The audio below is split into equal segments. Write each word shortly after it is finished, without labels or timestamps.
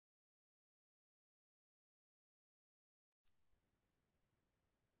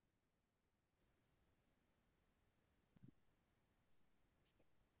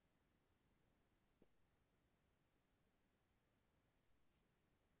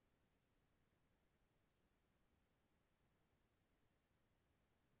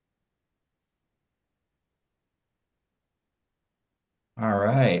All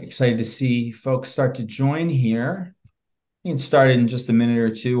right. Excited to see folks start to join here. We can start in just a minute or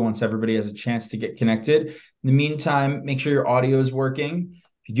two once everybody has a chance to get connected. In the meantime, make sure your audio is working.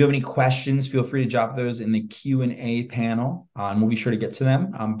 If you do have any questions, feel free to drop those in the Q&A panel, and we'll be sure to get to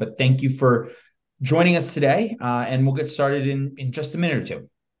them. But thank you for joining us today, and we'll get started in just a minute or two.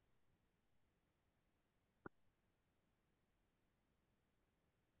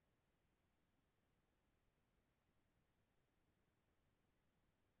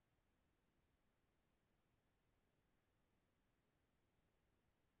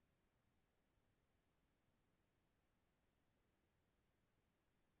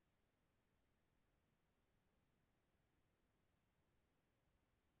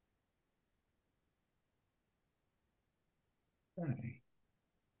 Okay.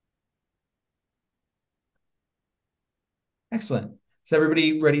 Excellent. Is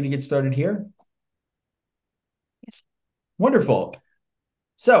everybody ready to get started here? Yes. Wonderful.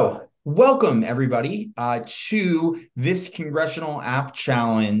 So, welcome everybody to this Congressional App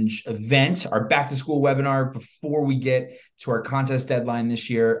Challenge event, our back to school webinar before we get to our contest deadline this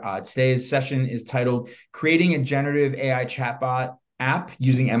year. Today's session is titled Creating a Generative AI Chatbot App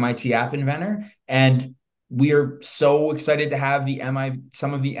Using MIT App Inventor. And we are so excited to have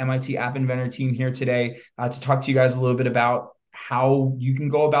some of the MIT App Inventor team here today to talk to you guys a little bit about how you can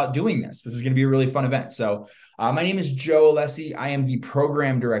go about doing this. This is going to be a really fun event. So my name is Joe Alessi. I am the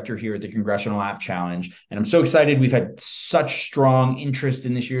program director here at the Congressional App Challenge, and I'm so excited. We've had such strong interest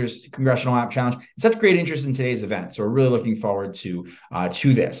in this year's Congressional App Challenge, and such great interest in today's event. So we're really looking forward to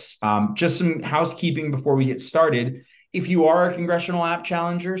this. Just some housekeeping before we get started. If you are a Congressional App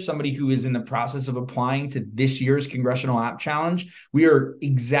Challenger, somebody who is in the process of applying to this year's Congressional App Challenge, we are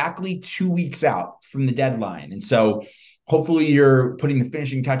exactly 2 weeks out from the deadline. And so hopefully you're putting the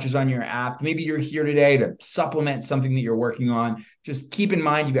finishing touches on your app. Maybe you're here today to supplement something that you're working on. Just keep in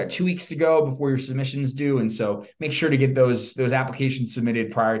mind, you've got 2 weeks to go before your submission's due. And so make sure to get those applications submitted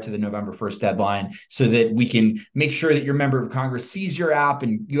prior to the November 1st deadline so that we can make sure that your member of Congress sees your app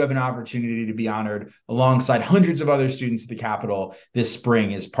and you have an opportunity to be honored alongside hundreds of other students at the Capitol this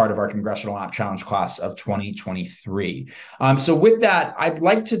spring as part of our Congressional App Challenge class of 2023. So with that, I'd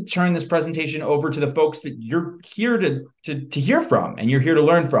like to turn this presentation over to the folks that you're here to hear from and you're here to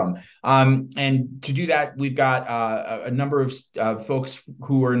learn from. And to do that, we've got a number of folks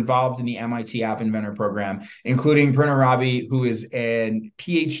who are involved in the MIT App Inventor program, including Prerna Ravi, who is a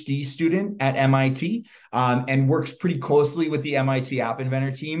PhD student at MIT and works pretty closely with the MIT App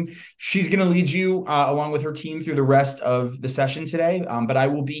Inventor team. She's going to lead you along with her team through the rest of the session today, but I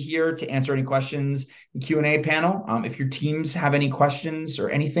will be here to answer any questions in the Q&A panel. If your teams have any questions or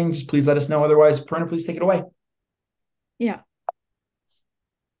anything, just please let us know. Otherwise, Prerna, please take it away. Yeah.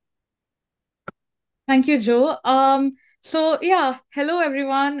 Thank you, Joe. Hello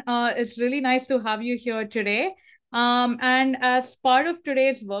everyone. It's really nice to have you here today. And as part of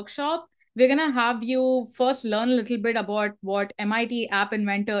today's workshop, we're gonna have you first learn a little bit about what MIT App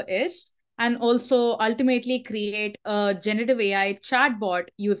Inventor is, and also ultimately create a generative AI chatbot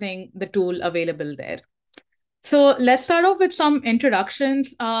using the tool available there. So let's start off with some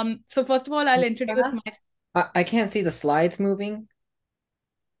introductions. So first of all, I'll introduce Anna? my. I can't see the slides moving.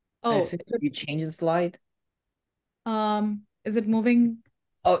 I Oh, assume you change the slide. is it moving?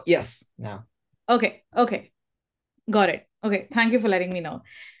 Oh, yes, now. Okay. Got it. Okay, thank you for letting me know.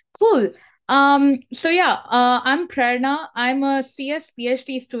 Cool. I'm Prerna. I'm a CS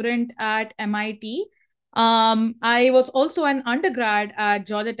PhD student at MIT. I was also an undergrad at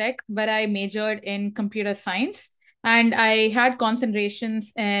Georgia Tech, where I majored in computer science, and I had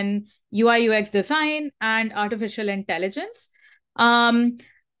concentrations in UI UX design and artificial intelligence. Um,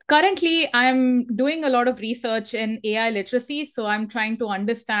 Currently, I'm doing a lot of research in AI literacy, so I'm trying to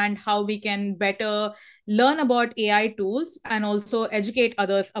understand how we can better learn about AI tools and also educate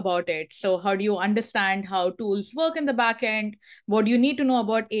others about it. So, how do you understand how tools work in the back end? What do you need to know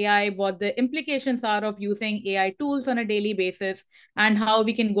about AI? What the implications are of using AI tools on a daily basis, and how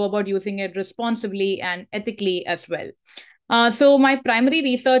we can go about using it responsibly and ethically as well. So my primary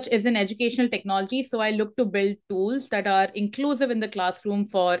research is in educational technology. So I look to build tools that are inclusive in the classroom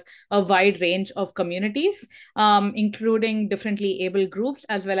for a wide range of communities, including differently able groups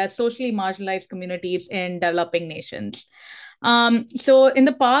as well as socially marginalized communities in developing nations. So in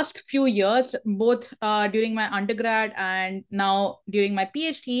the past few years, both during my undergrad and now during my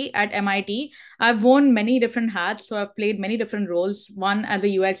PhD at MIT, I've worn many different hats. So I've played many different roles. One as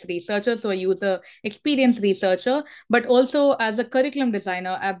a UX researcher, so a user experience researcher, but also as a curriculum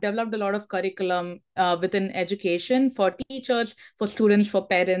designer. I've developed a lot of curriculum within education for teachers, for students, for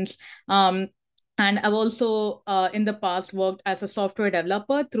parents. And I've also, in the past, worked as a software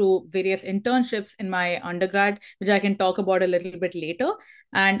developer through various internships in my undergrad, which I can talk about a little bit later.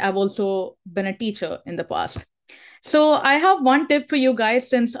 And I've also been a teacher in the past. So, I have one tip for you guys,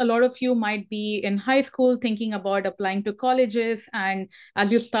 since a lot of you might be in high school thinking about applying to colleges. And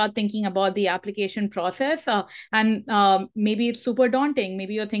as you start thinking about the application process, and maybe it's super daunting,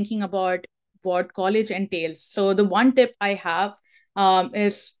 maybe you're thinking about what college entails. So, the one tip I have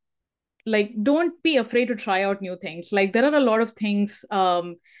is, like, don't be afraid to try out new things. Like, there are a lot of things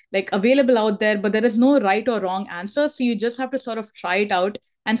like available out there, but there is no right or wrong answer, so you just have to sort of try it out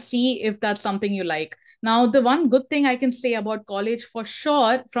and see if that's something you like. Now, the one good thing I can say about college for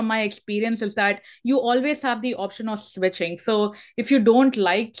sure from my experience is that you always have the option of switching. So if you don't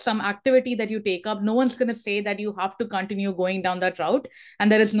like some activity that you take up, no one's going to say that you have to continue going down that route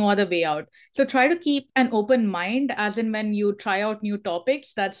and there is no other way out. So try to keep an open mind, as in when you try out new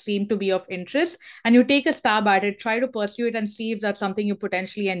topics that seem to be of interest and you take a stab at it, try to pursue it and see if that's something you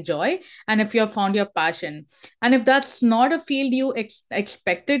potentially enjoy and if you have found your passion. And if that's not a field you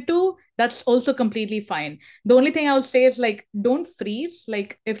expected to, that's also completely fine. The only thing I would say is, like, don't freeze.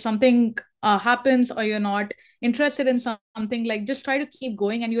 Like, if something happens or you're not interested in something, like, just try to keep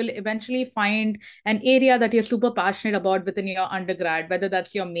going and you'll eventually find an area that you're super passionate about within your undergrad, whether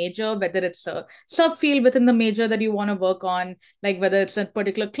that's your major, whether it's a subfield within the major that you want to work on, like whether it's a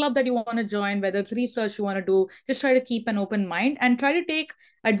particular club that you want to join, whether it's research you want to do. Just try to keep an open mind and try to take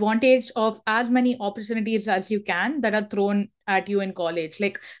advantage of as many opportunities as you can that are thrown at you in college.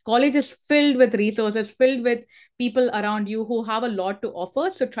 Like, college is filled with resources, filled with people around you who have a lot to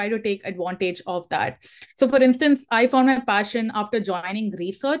offer, so try to take advantage of that. So for instance, I found my passion after joining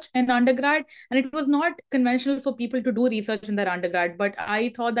research in undergrad, and it was not conventional for people to do research in their undergrad, but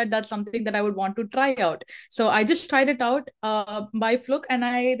I thought that that's something that I would want to try out. So I just tried it out by fluke, and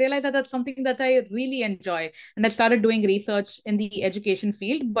I realized that that's something that I really enjoy, and I started doing research in the education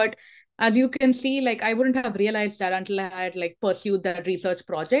field. But as you can see, like, I wouldn't have realized that until I had, like, pursued that research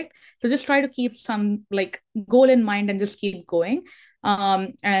project. So just try to keep some, like, goal in mind and just keep going.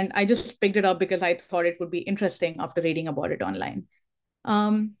 And I just picked it up because I thought it would be interesting after reading about it online.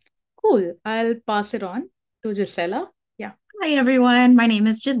 um cool, I'll pass it on to Gisela. Yeah. Hi, everyone. My name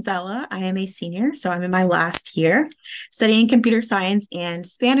is Gisela. I am a senior, so I'm in my last year studying computer science and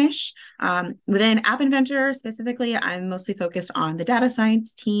Spanish. Within App Inventor specifically, I'm mostly focused on the data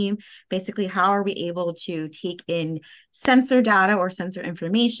science team. Basically, how are we able to take in sensor data or sensor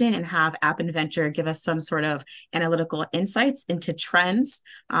information and have App Inventor give us some sort of analytical insights into trends.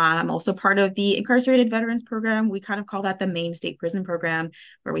 I'm also part of the Incarcerated Veterans Program. We kind of call that the Maine State Prison Program,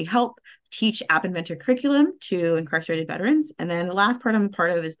 where we help teach App Inventor curriculum to incarcerated veterans. And then the last part I'm a part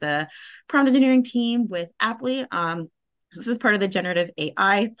of is the prompt engineering team with Apply. This is part of the generative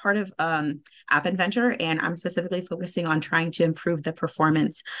AI part of App Inventor, and I'm specifically focusing on trying to improve the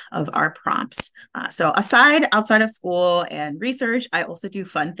performance of our prompts. So outside of school and research, I also do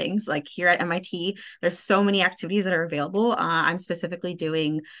fun things. Like here at MIT, there's so many activities that are available. I'm specifically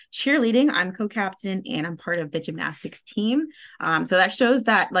doing cheerleading. I'm co-captain and I'm part of the gymnastics team. So that shows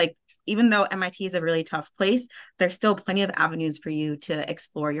that, like, even though MIT is a really tough place, there's still plenty of avenues for you to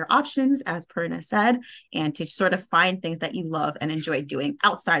explore your options, as Purna said, and to sort of find things that you love and enjoy doing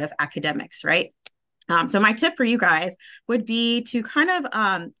outside of academics, right? So my tip for you guys would be to kind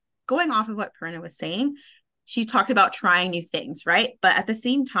of, going off of what Purna was saying, she talked about trying new things, right? But at the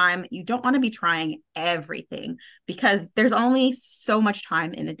same time, you don't want to be trying everything because there's only so much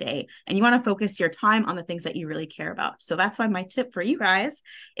time in a day and you want to focus your time on the things that you really care about. So that's why my tip for you guys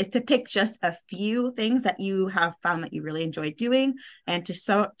is to pick just a few things that you have found that you really enjoy doing and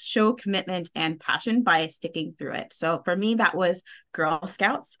to show commitment and passion by sticking through it. So for me, that was Girl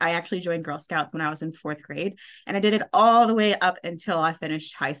Scouts. I actually joined Girl Scouts when I was in 4th grade, and I did it all the way up until I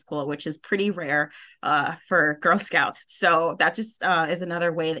finished high school, which is pretty rare for Girl Scouts. So that just is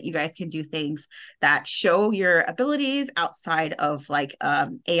another way that you guys can do things that show your abilities outside of like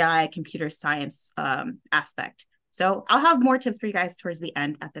AI, computer science aspect. So I'll have more tips for you guys towards the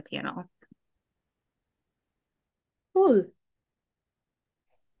end at the panel. Cool.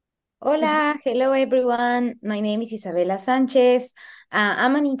 Hola, hello everyone. My name is Isabela Sanchez.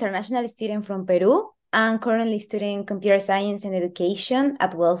 I'm an international student from Peru. I'm currently studying computer science and education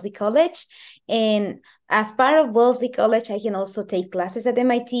at Wellesley College. And as part of Wellesley College, I can also take classes at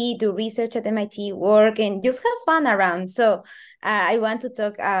MIT, do research at MIT, work, and just have fun around. So I want to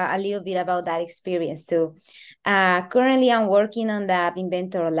talk a little bit about that experience too. Currently, I'm working on the App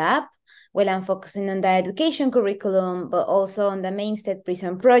Inventor Lab, Well, I'm focusing on the education curriculum, but also on the main state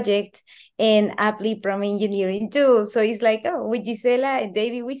prison project and apply from engineering too. So it's like, oh, with Gisela and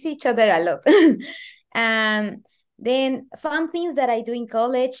David, we see each other a lot. And then fun things that I do in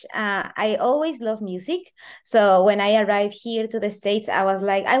college, I always love music. So when I arrived here to the States, I was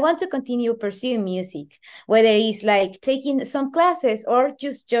like, I want to continue pursuing music, whether it's like taking some classes or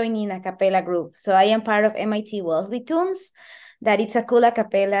just joining a cappella group. So I am part of MIT Wellesley Tunes, that it's a cool a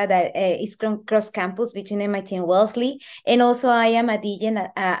cappella that is cross campus between MIT and Wellesley. And also I am a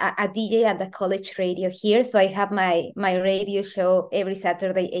DJ at the college radio here. So I have my radio show every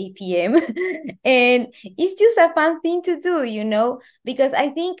Saturday, 8 p.m. And it's just a fun thing to do, because I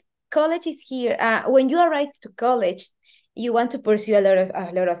think college is here. When you arrive to college, you want to pursue a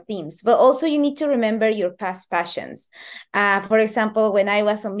lot of things, but also you need to remember your past passions. For example, when I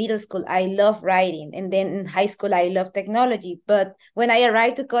was in middle school, I love writing, and then in high school, I love technology. But when I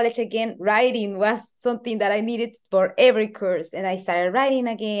arrived to college again, writing was something that I needed for every course, and I started writing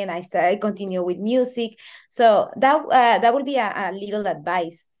again. I continue with music, so that would be a little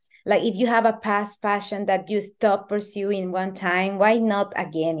advice. Like if you have a past passion that you stop pursuing one time, why not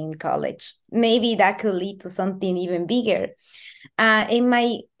again in college? Maybe that could lead to something even bigger. And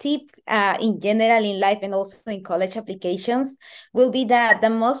my tip in general in life and also in college applications will be that the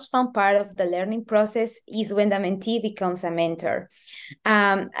most fun part of the learning process is when the mentee becomes a mentor.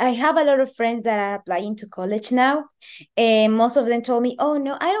 I have a lot of friends that are applying to college now, and most of them told me, oh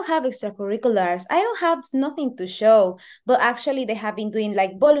no, I don't have extracurriculars, I don't have nothing to show. But actually they have been doing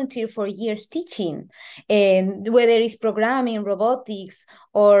like volunteer for years teaching, and whether it's programming, robotics,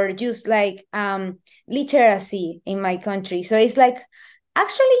 or just like literacy in my country. So it's like,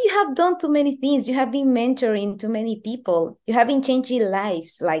 actually you have done too many things, you have been mentoring too many people, you have been changing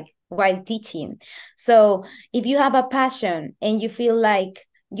lives like while teaching. So if you have a passion and you feel like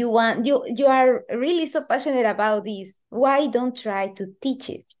you are really so passionate about this, why don't try to teach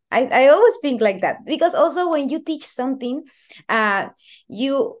it? I always think like that, because also when you teach something,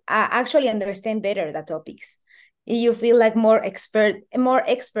 you actually understand better the topics. You feel like more expert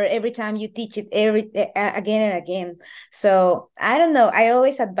every time you teach it again and again. So I don't know, I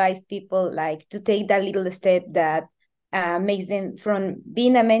always advise people like to take that little step that makes them from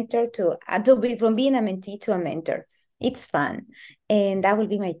being a mentor from being a mentee to a mentor. It's fun, and that will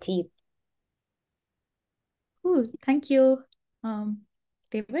be my tip. Cool. Thank you.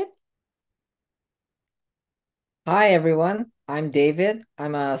 David? Hi, everyone. I'm David.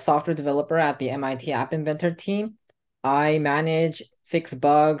 I'm a software developer at the MIT App Inventor team. I manage, fix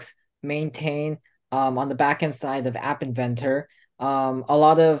bugs, maintain on the backend side of App Inventor. A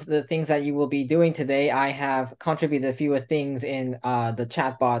lot of the things that you will be doing today, I have contributed a few things in the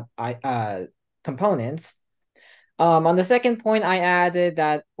chatbot components. On the second point, I added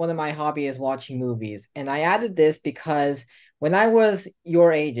that one of my hobby is watching movies. And I added this because when I was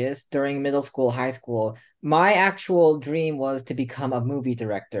your ages during middle school, high school, my actual dream was to become a movie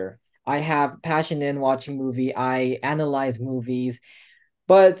director. I have passion in watching movie. I analyze movies,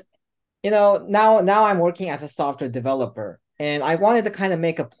 but now I'm working as a software developer, and I wanted to kind of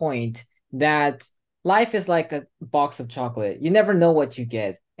make a point that life is like a box of chocolate. You never know what you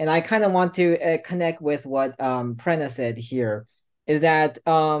get. And I kind of want to connect with what Prena said here, is that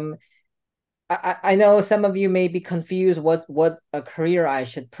I know some of you may be confused what a career I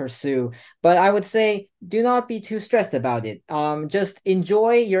should pursue, but I would say do not be too stressed about it. Just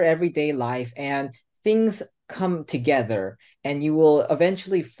enjoy your everyday life, and things come together, and you will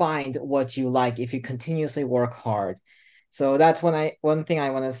eventually find what you like if you continuously work hard. So that's one thing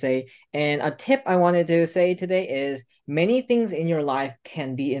I want to say. And a tip I wanted to say today is many things in your life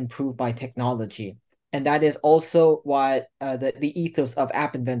can be improved by technology. And that is also what the ethos of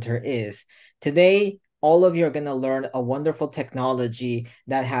App Inventor is. Today, all of you are going to learn a wonderful technology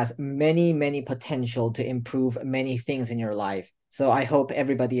that has many, many potential to improve many things in your life. So I hope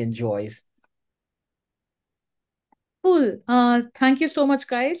everybody enjoys. Cool. Thank you so much,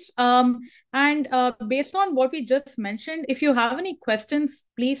 guys. And based on what we just mentioned, if you have any questions,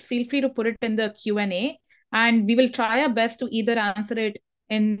 please feel free to put it in the Q&A, and we will try our best to either answer it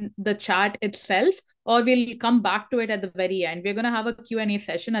in the chat itself, or we'll come back to it at the very end. We're going to have a Q&A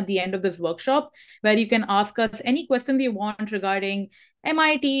session at the end of this workshop where you can ask us any questions you want regarding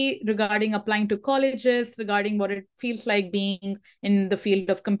MIT, regarding applying to colleges, regarding what it feels like being in the field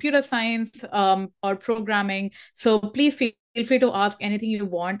of computer science or programming. So please feel free to ask anything you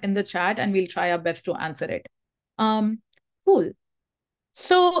want in the chat, and we'll try our best to answer it. Cool.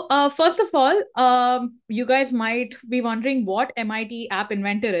 So, first of all, you guys might be wondering what MIT App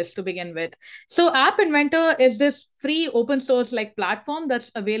Inventor is to begin with. So, App Inventor is this free open source like platform that's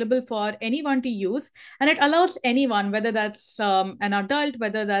available for anyone to use, and it allows anyone, whether that's an adult,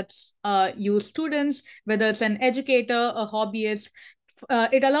 whether that's you students, whether it's an educator, a hobbyist.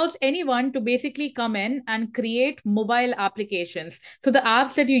 It allows anyone to basically come in and create mobile applications. So the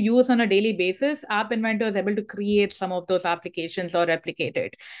apps that you use on a daily basis, App Inventor is able to create some of those applications or replicate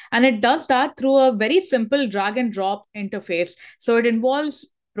it. And it does that through a very simple drag and drop interface. So it involves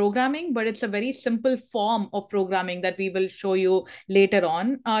programming, but it's a very simple form of programming that we will show you later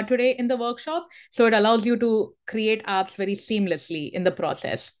on today in the workshop. So it allows you to create apps very seamlessly in the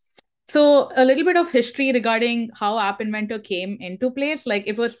process. So a little bit of history regarding how App Inventor came into place. Like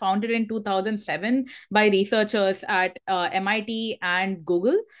it was founded in 2007 by researchers at MIT and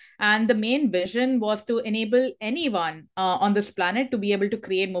Google. And the main vision was to enable anyone on this planet to be able to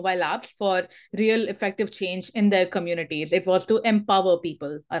create mobile apps for real effective change in their communities. It was to empower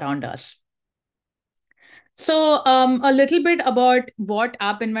people around us. So, a little bit about what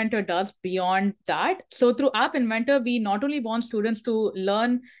App Inventor does beyond that. So, through App Inventor, we not only want students to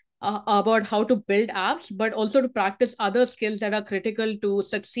learn about how to build apps, but also to practice other skills that are critical to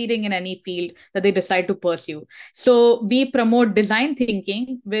succeeding in any field that they decide to pursue. So, we promote design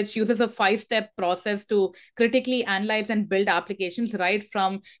thinking, which uses a 5-step process to critically analyze and build applications, right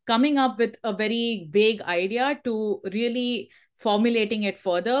from coming up with a very vague idea to really formulating it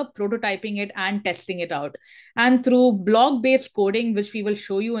further, prototyping it, and testing it out. And through blog based coding, which we will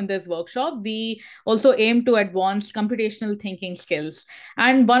show you in this workshop, we also aim to advance computational thinking skills.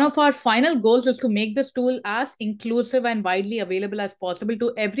 And one of our final goals is to make this tool as inclusive and widely available as possible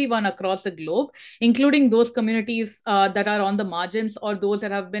to everyone across the globe, including those communities that are on the margins or those that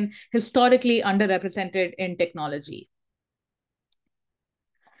have been historically underrepresented in technology.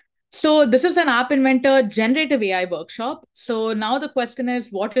 So this is an App Inventor generative AI workshop. So now the question is,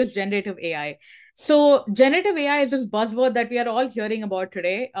 what is generative AI? So generative AI is this buzzword that we are all hearing about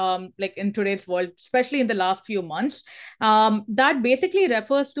today, like in today's world, especially in the last few months. That basically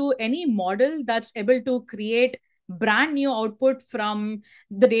refers to any model that's able to create brand new output from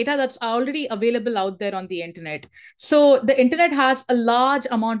the data that's already available out there on the internet. So the internet has a large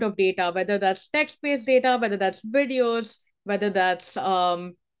amount of data, whether that's text-based data, whether that's videos, whether that's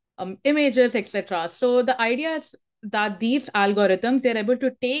images, etc. So the idea is that these algorithms, they're able to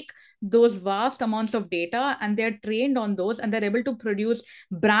take those vast amounts of data and they're trained on those and they're able to produce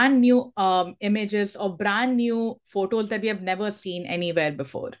brand new images or brand new photos that we have never seen anywhere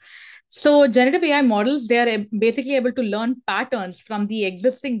before. So generative AI models, they are basically able to learn patterns from the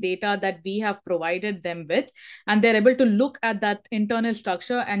existing data that we have provided them with, and they're able to look at that internal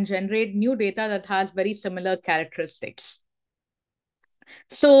structure and generate new data that has very similar characteristics.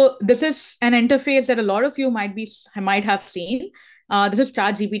 So this is an interface that a lot of you might have seen. This is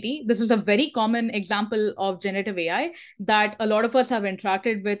ChatGPT. This is a very common example of generative AI that a lot of us have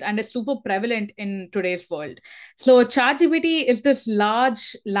interacted with and is super prevalent in today's world. So ChatGPT is this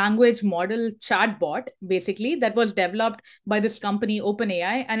large language model chatbot, basically, that was developed by this company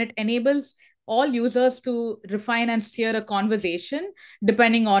OpenAI, and it enables all users to refine and steer a conversation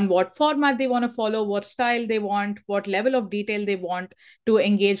depending on what format they want to follow, what style they want, what level of detail they want to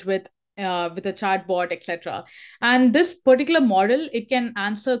engage with a chatbot, etc. And this particular model, it can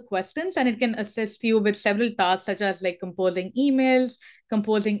answer questions and it can assist you with several tasks such as like composing emails,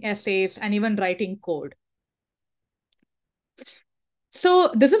 composing essays, and even writing code.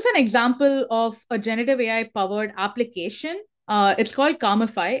 So this is an example of a generative AI powered application. It's called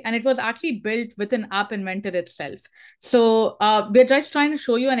Calmify, and it was actually built within App Inventor itself. So we're just trying to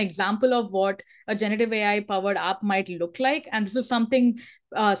show you an example of what a generative AI powered app might look like. And this is something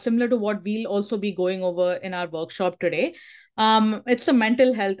similar to what we'll also be going over in our workshop today. It's a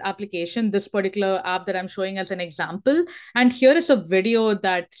mental health application, this particular app that I'm showing as an example. And here is a video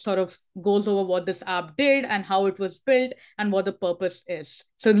that sort of goes over what this app did and how it was built and what the purpose is.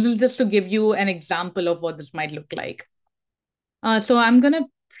 So this is just to give you an example of what this might look like. So I'm going to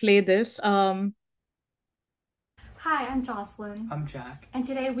play this. Hi, I'm Jocelyn. I'm Jack. And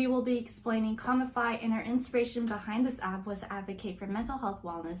today we will be explaining Calmify, and our inspiration behind this app was to advocate for mental health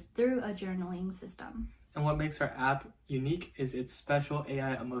wellness through a journaling system. And what makes our app unique is its special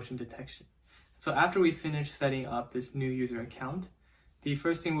AI emotion detection. So after we finish setting up this new user account, the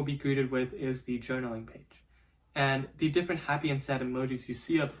first thing we'll be greeted with is the journaling page. And the different happy and sad emojis you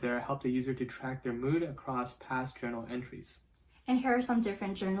see up there help the user to track their mood across past journal entries. And here are some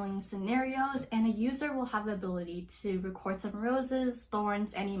different journaling scenarios, and a user will have the ability to record some roses,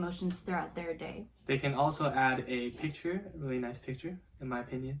 thorns, and emotions throughout their day. They can also add a picture, a really nice picture, in my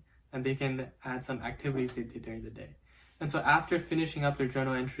opinion, and they can add some activities they did during the day. And so after finishing up their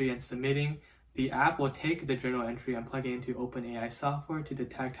journal entry and submitting, the app will take the journal entry and plug it into OpenAI software to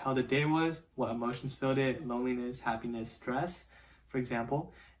detect how the day was, what emotions filled it, loneliness, happiness, stress, for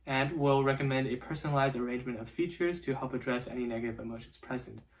example, and will recommend a personalized arrangement of features to help address any negative emotions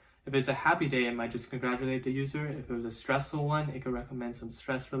present. If it's a happy day, it might just congratulate the user. If it was a stressful one, it could recommend some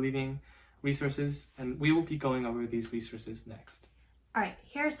stress relieving resources, and we will be going over these resources next. All right,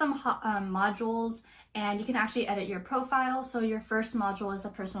 here are some modules, and you can actually edit your profile. So your first module is a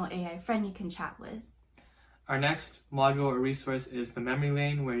personal AI friend you can chat with. Our next module or resource is the memory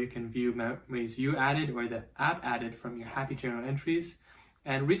lane, where you can view memories you added or the app added from your happy journal entries.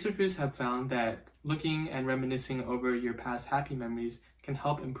 And researchers have found that looking and reminiscing over your past happy memories can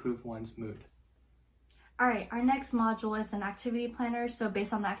help improve one's mood. All right, our next module is an activity planner. So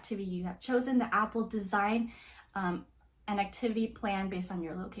based on the activity you have chosen, the app will design an activity plan based on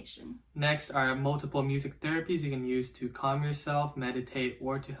your location. Next are multiple music therapies you can use to calm yourself, meditate,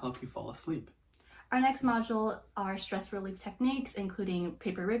 or to help you fall asleep. Our next module are stress relief techniques, including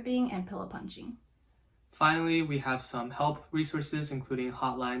paper ripping and pillow punching. Finally, we have some help resources, including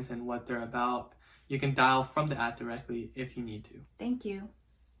hotlines and what they're about. You can dial from the app directly if you need to. Thank you.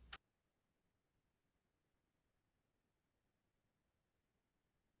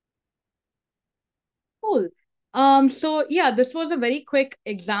 Cool. So yeah, this was a very quick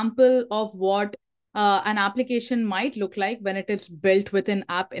example of what an application might look like when it is built within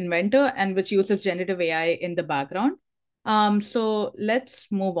App Inventor and which uses generative AI in the background. So let's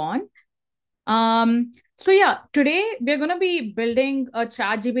move on. So yeah, today we're going to be building a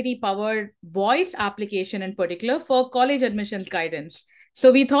ChatGPT powered voice application in particular for college admissions guidance. So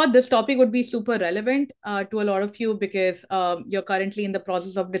we thought this topic would be super relevant to a lot of you because you're currently in the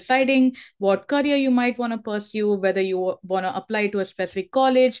process of deciding what career you might want to pursue, whether you want to apply to a specific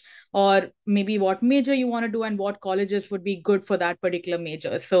college, or maybe what major you want to do and what colleges would be good for that particular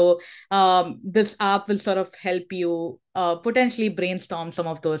major. So this app will sort of help you potentially brainstorm some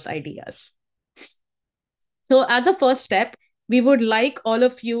of those ideas. So as a first step, we would like all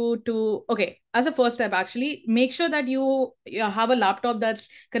of you to, as a first step, actually, make sure that you have a laptop that's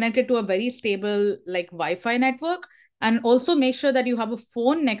connected to a very stable like Wi-Fi network. And also make sure that you have a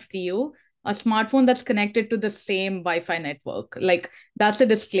phone next to you, a smartphone that's connected to the same Wi-Fi network. Like that's a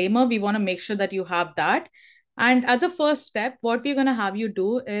disclaimer. We want to make sure that you have that. And as a first step, what we're going to have you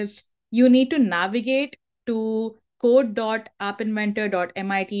do is you need to navigate to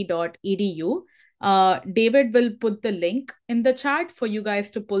code.appinventor.mit.edu. David will put the link in the chat for you guys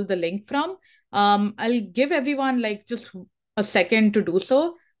to pull the link from. I'll give everyone like just a second to do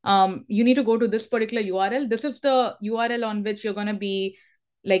so. You need to go to this particular URL. This is the URL on which you're going to be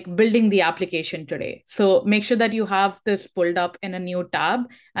like building the application today. So make sure that you have this pulled up in a new tab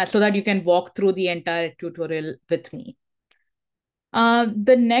so that you can walk through the entire tutorial with me.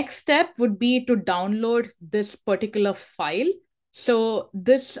 The next step would be to download this particular file. So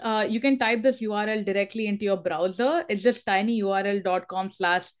this, you can type this URL directly into your browser. It's just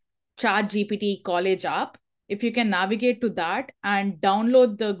tinyurl.com/chatgpt college app. If you can navigate to that and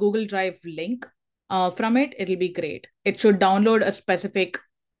download the Google Drive link from it, it'll be great. It should download a specific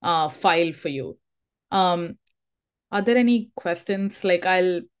file for you. Are there any questions? Like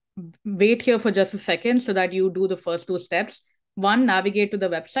I'll wait here for just a second so that you do the first two steps. One, navigate to the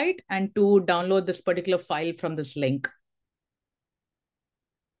website, and two, download this particular file from this link.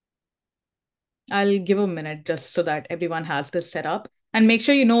 I'll give a minute just so that everyone has this set up. And make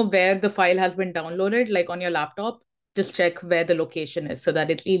sure you know where the file has been downloaded, like on your laptop. Just check where the location is so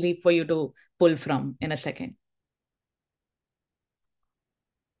that it's easy for you to pull from in a second.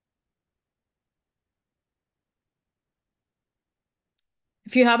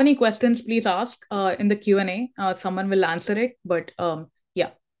 If you have any questions, please ask in the Q&A. Someone will answer it. But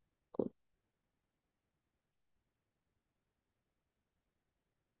yeah, cool.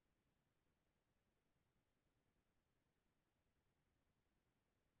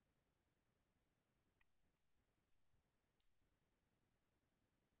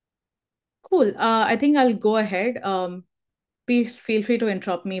 Cool. I think I'll go ahead. Please feel free to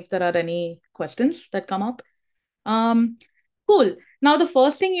interrupt me if there are any questions that come up. Cool. Now, the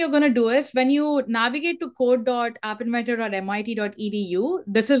first thing you're going to do is when you navigate to code.appinventor.mit.edu,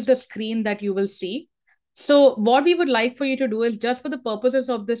 this is the screen that you will see. So what we would like for you to do is just for the purposes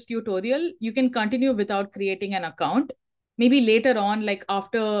of this tutorial, you can continue without creating an account. Maybe later on, like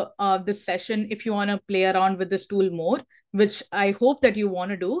after this session, if you want to play around with this tool more, which I hope that you want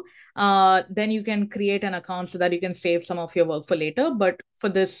to do, then you can create an account so that you can save some of your work for later. But for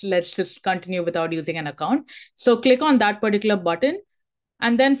this, let's just continue without using an account. So click on that particular button.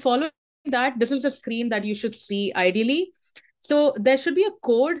 And then following that, this is the screen that you should see ideally. So there should be a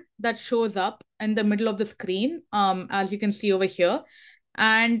code that shows up in the middle of the screen, as you can see over here.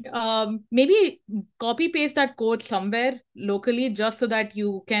 And maybe copy paste that code somewhere locally just so that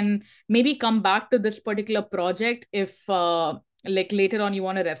you can maybe come back to this particular project if like later on you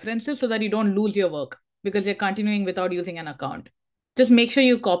want to reference it so that you don't lose your work because you're continuing without using an account. Just make sure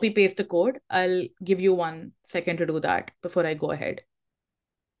you copy paste the code. I'll give you 1 second to do that before I go ahead.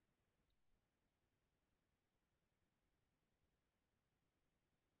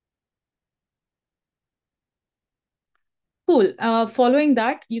 Cool. Following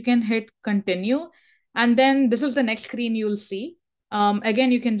that, you can hit continue. And then this is the next screen you'll see.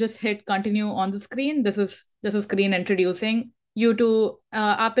 Again, you can just hit continue on the screen. This is a screen introducing you to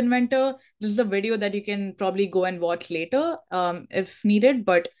App Inventor. This is a video that you can probably go and watch later if needed.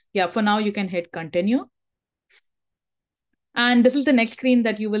 But yeah, for now, you can hit continue. And this is the next screen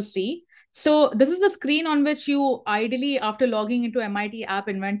that you will see. So this is the screen on which you ideally, after logging into MIT App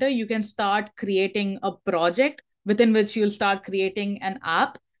Inventor, you can start creating a project within which you'll start creating an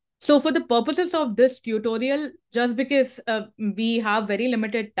app. So for the purposes of this tutorial, just because we have very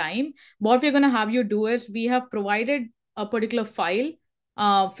limited time, what we're going to have you do is we have provided a particular file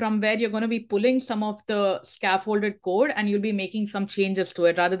from where you're going to be pulling some of the scaffolded code and you'll be making some changes to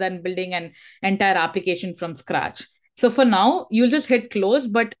it rather than building an entire application from scratch. So for now, you'll just hit close,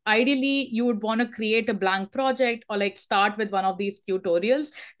 but ideally you would want to create a blank project or like start with one of these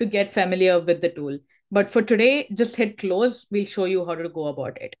tutorials to get familiar with the tool. But for today, just hit close. We'll show you how to go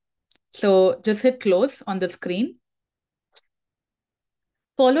about it. So just hit close on the screen.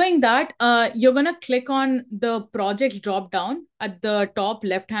 Following that, you're going to click on the projects drop down at the top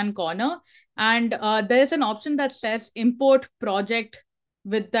left-hand corner. And there's an option that says import project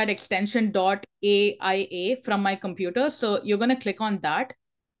with that extension .aia from my computer. So you're going to click on that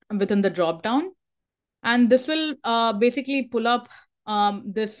within the drop down. And this will basically pull up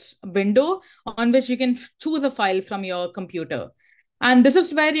this window on which you can choose a file from your computer. And this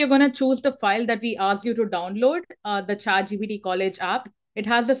is where you're going to choose the file that we asked you to download, the ChatGPT College app. It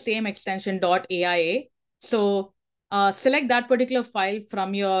has the same extension .aia. So select that particular file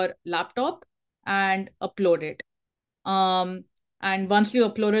from your laptop and upload it. And once you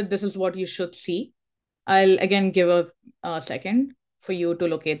upload it, this is what you should see. I'll again give a second for you to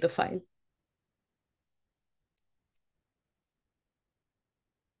locate the file.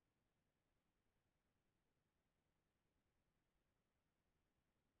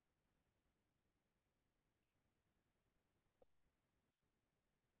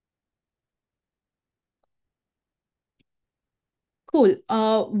 Cool.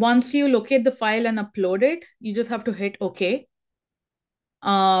 Once you locate the file and upload it, you just have to hit OK.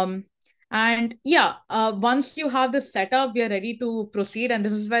 And yeah, once you have this set up, we are ready to proceed. And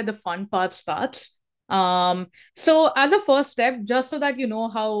this is where the fun part starts. So as a first step, just so that you know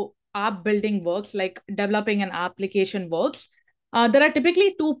how app building works, like developing an application works, there are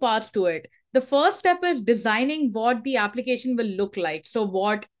typically two parts to it. The first step is designing what the application will look like. So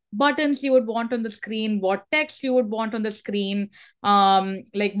what buttons you would want on the screen, what text you would want on the screen,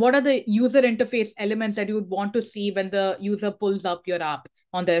 like what are the user interface elements that you would want to see when the user pulls up your app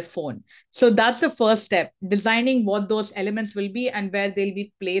on their phone. So that's the first step, designing what those elements will be and where they'll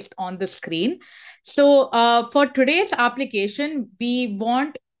be placed on the screen. So for today's application, we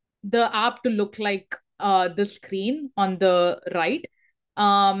want the app to look like the screen on the right.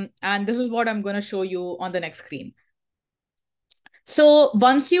 And this is what I'm going to show you on the next screen. So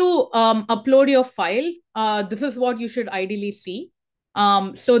once you upload your file, this is what you should ideally see.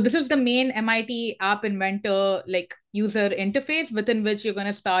 So this is the main MIT App Inventor like user interface within which you're going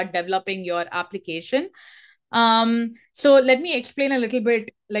to start developing your application. So let me explain a little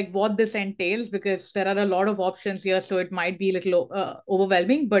bit like what this entails because there are a lot of options here, so it might be a little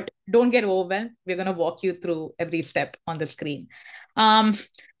overwhelming, but don't get overwhelmed. We're going to walk you through every step on the screen.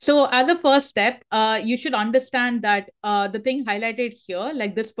 So as a first step, you should understand that the thing highlighted here,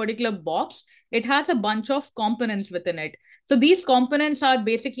 like this particular box, it has a bunch of components within it. So these components are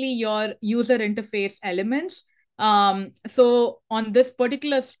basically your user interface elements. So on this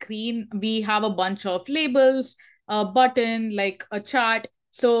particular screen, we have a bunch of labels, a button, like a chart.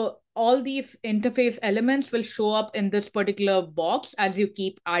 So all these interface elements will show up in this particular box as you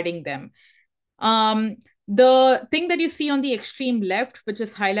keep adding them. The thing that you see on the extreme left, which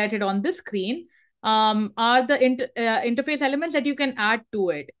is highlighted on this screen, are the interface elements that you can add to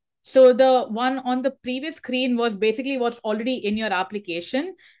it. So the one on the previous screen was basically what's already in your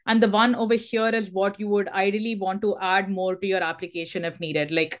application. And the one over here is what you would ideally want to add more to your application if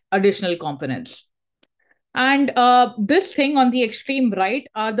needed, like additional components. And this thing on the extreme right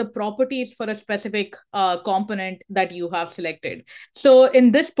are the properties for a specific component that you have selected. So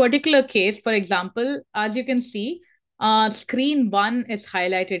in this particular case, for example, as you can see, screen one is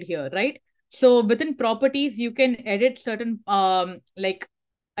highlighted here, right? So within properties, you can edit certain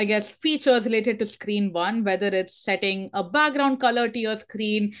I guess features related to screen one, whether it's setting a background color to your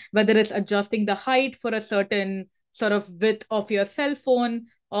screen, whether it's adjusting the height for a certain sort of width of your cell phone,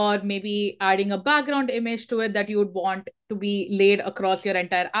 or maybe adding a background image to it that you would want to be laid across your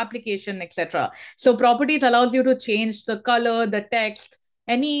entire application, etc. So properties allows you to change the color, the text,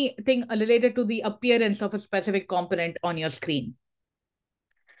 anything related to the appearance of a specific component on your screen.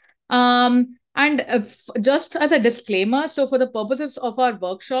 And just as a disclaimer, so for the purposes of our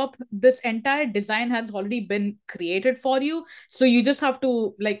workshop, this entire design has already been created for you. So you just have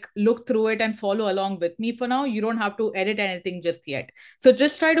to like look through it and follow along with me for now. You don't have to edit anything just yet. So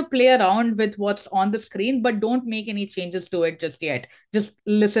just try to play around with what's on the screen, but don't make any changes to it just yet. Just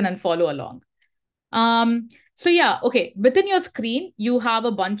listen and follow along. So yeah, okay. Within your screen, you have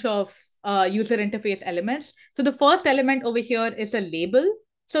a bunch of user interface elements. So the first element over here is a label.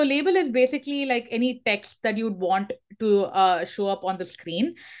 So label is basically like any text that you'd want to show up on the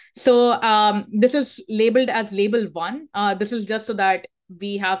screen. So this is labeled as label one. This is just so that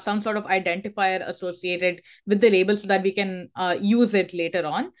we have some sort of identifier associated with the label so that we can use it later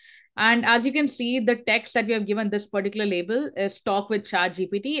on. And as you can see, the text that we have given this particular label is talk with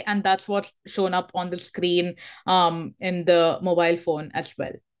ChatGPT, and that's what's shown up on the screen in the mobile phone as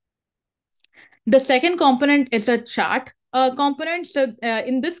well. The second component is a chat component. So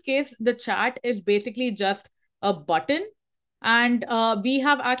in this case, the chat is basically just a button. And we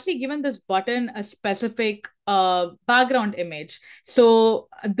have actually given this button a specific background image. So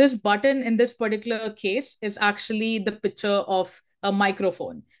this button in this particular case is actually the picture of a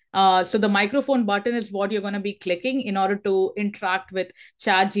microphone. So the microphone button is what you're going to be clicking in order to interact with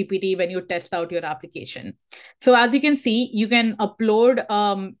ChatGPT when you test out your application. So as you can see, you can upload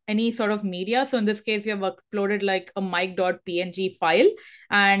any sort of media. So in this case, we have uploaded like a mic.png file,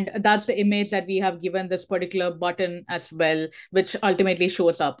 and that's the image that we have given this particular button as well, which ultimately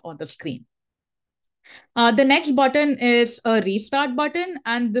shows up on the screen. The next button is a restart button,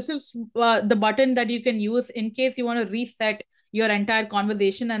 and this is the button that you can use in case you want to reset your entire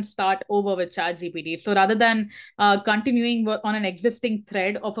conversation and start over with ChatGPT. So rather than continuing on an existing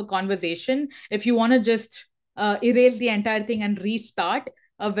thread of a conversation, if you want to just erase the entire thing and restart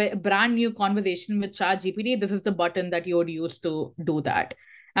a brand new conversation with ChatGPT, this is the button that you would use to do that.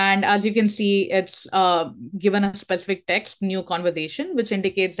 And as you can see, it's given a specific text, new conversation, which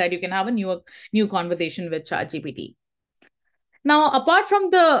indicates that you can have a new conversation with ChatGPT. Now, apart from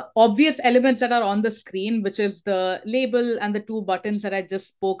the obvious elements that are on the screen, which is the label and the two buttons that I just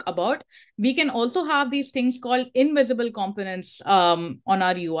spoke about, we can also have these things called invisible components on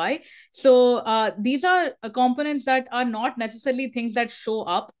our UI. So these are components that are not necessarily things that show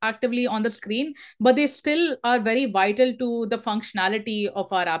up actively on the screen, but they still are very vital to the functionality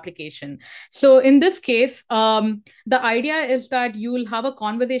of our application. So in this case, the idea is that you'll have a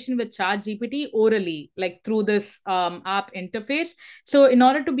conversation with ChatGPT orally, like through this app interface. So in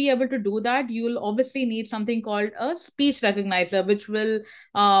order to be able to do that, you'll obviously need something called a speech recognizer, which will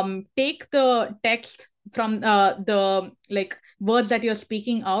take the text from the like words that you're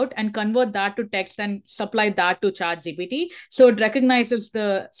speaking out and convert that to text and supply that to ChatGPT. So it recognizes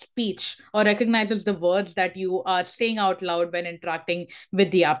the speech or recognizes the words that you are saying out loud when interacting with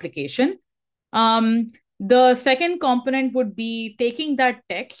the application. The second component would be taking that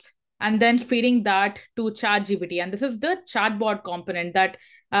text and then feeding that to ChatGPT. And this is the chatbot component that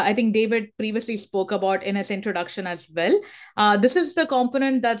I think David previously spoke about in his introduction as well. This is the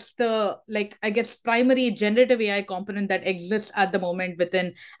component that's the, like, I guess, primary generative AI component that exists at the moment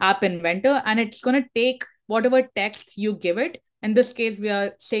within App Inventor. And it's going to take whatever text you give it. In this case, we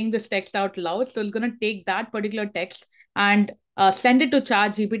are saying this text out loud. So it's going to take that particular text and send it to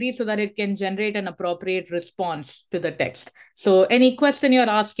ChatGPT so that it can generate an appropriate response to the text. So any question you're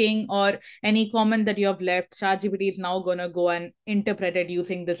asking or any comment that you have left, ChatGPT is now going to go and interpret it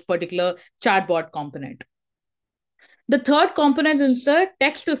using this particular chatbot component. The third component is the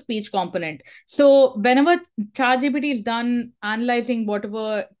text to speech component. So whenever ChatGPT is done analyzing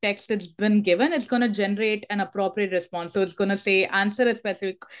whatever text it's been given, it's going to generate an appropriate response. So it's going to say, answer a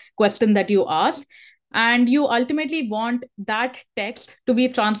specific question that you asked. And you ultimately want that text to be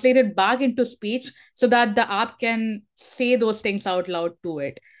translated back into speech so that the app can say those things out loud to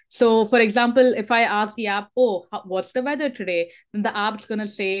it. So, for example, if I ask the app, oh, what's the weather today? Then the app's going to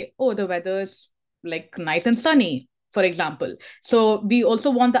say, oh, the weather's like nice and sunny. for example. So we also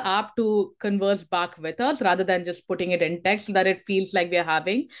want the app to converse back with us rather than just putting it in text so that it feels like we're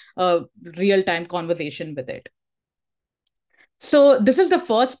having a real-time conversation with it. So this is the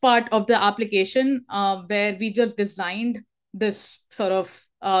first part of the application where we just designed this sort of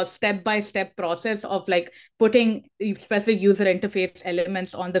step-by-step process of like putting specific user interface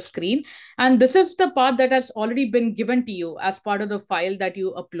elements on the screen. And this is the part that has already been given to you as part of the file that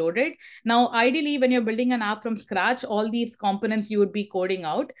you uploaded. Now, ideally, when you're building an app from scratch, all these components you would be coding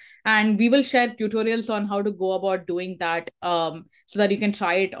out. And we will share tutorials on how to go about doing that so that you can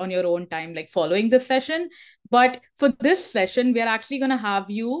try it on your own time, like following this session. But for this session, we are actually going to have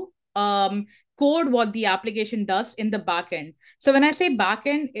you code what the application does in the backend. So when I say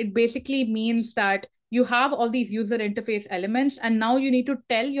backend, it basically means that you have all these user interface elements, and now you need to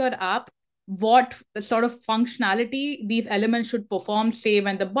tell your app what sort of functionality these elements should perform, say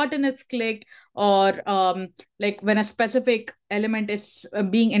when the button is clicked, or like when a specific element is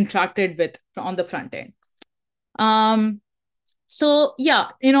being interacted with on the front end. So yeah,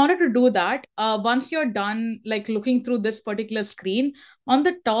 in order to do that, once you're done like looking through this particular screen, on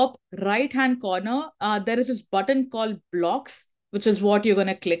the top right-hand corner, there is this button called blocks, which is what you're going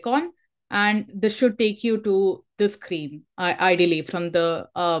to click on. And this should take you to this screen, ideally from the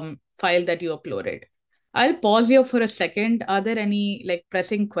file that you uploaded. I'll pause here for a second. Are there any like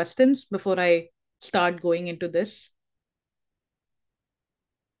pressing questions before I start going into this?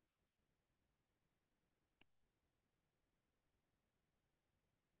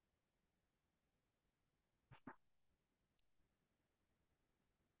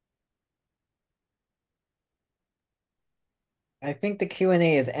 I think the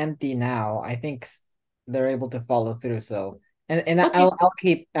Q&A is empty now. I think they're able to follow through. So, and Okay. I'll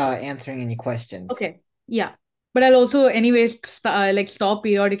keep answering any questions. Okay. Yeah. But I'll also anyways like stop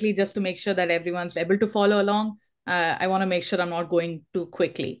periodically just to make sure that everyone's able to follow along. I want to make sure I'm not going too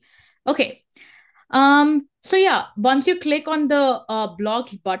quickly. Okay. So yeah, once you click on the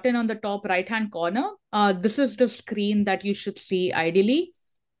blocks button on the top right-hand corner, this is the screen that you should see ideally.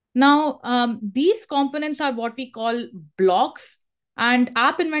 Now, these components are what we call blocks, and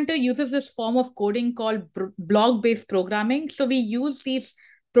App Inventor uses this form of coding called block-based programming. So we use these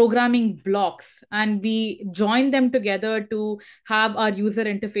programming blocks and we join them together to have our user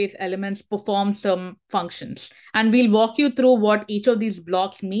interface elements perform some functions. And we'll walk you through what each of these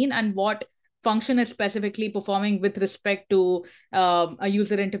blocks mean and what function is specifically performing with respect to a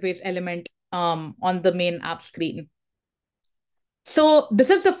user interface element on the main app screen. So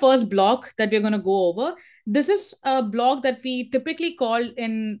this is the first block that we're going to go over. This is a block that we typically call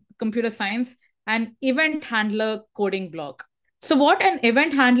in computer science an event handler coding block. So what an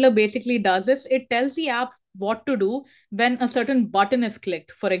event handler basically does is it tells the app what to do when a certain button is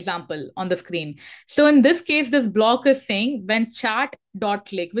clicked, for example, on the screen. So in this case, this block is saying when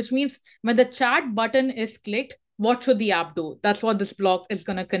chat.click, which means when the chat button is clicked, what should the app do? That's what this block is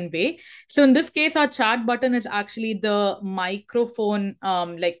going to convey. So in this case, our chat button is actually the microphone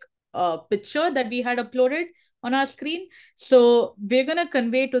picture that we had uploaded on our screen. So we're going to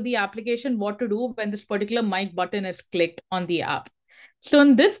convey to the application what to do when this particular mic button is clicked on the app. So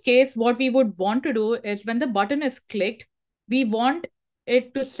in this case, what we would want to do is when the button is clicked, we want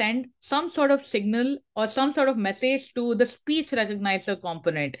it to send some sort of signal or some sort of message to the speech recognizer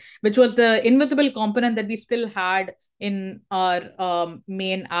component, which was the invisible component that we still had in our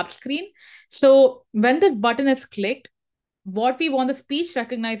main app screen. So when this button is clicked, what we want the speech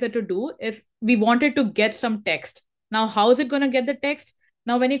recognizer to do is we want it to get some text. Now, how is it going to get the text?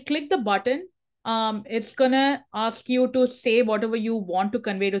 Now, when you click the button, it's going to ask you to say whatever you want to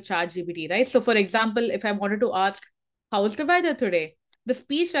convey to ChatGPT, right? So, for example, if I wanted to ask, how's the weather today? The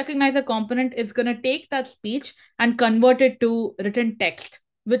speech recognizer component is going to take that speech and convert it to written text,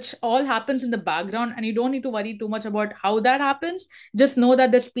 which all happens in the background. And you don't need to worry too much about how that happens. Just know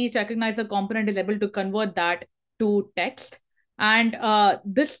that the speech recognizer component is able to convert that to text. And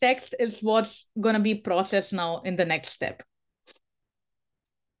this text is what's going to be processed now in the next step.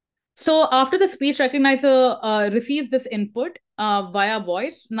 So after the speech recognizer receives this input via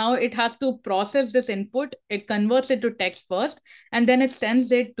voice, now it has to process this input. It converts it to text first, and then it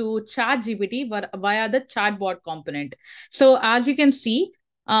sends it to ChatGPT via the chatbot component. So as you can see,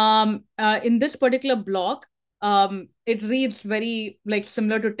 in this particular block, it reads very like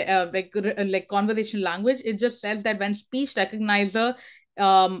similar to like conversation language. It just says that when speech recognizer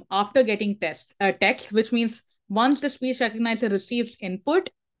after getting text, which means once the speech recognizer receives input,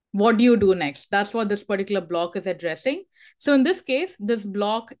 what do you do next? That's what this particular block is addressing. So in this case, this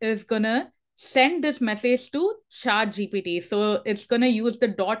block is gonna send this message to ChatGPT. So it's going to use the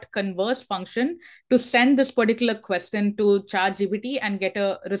 .converse function to send this particular question to ChatGPT and get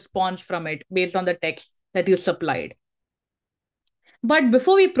a response from it based on the text that you supplied. But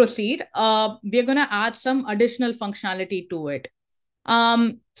before we proceed, we're going to add some additional functionality to it.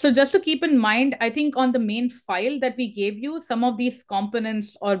 So just to keep in mind, I think on the main file that we gave you, some of these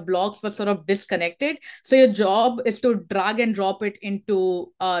components or blocks were sort of disconnected. So your job is to drag and drop it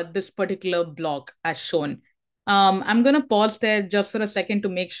into this particular block as shown. I'm going to pause there just for a second to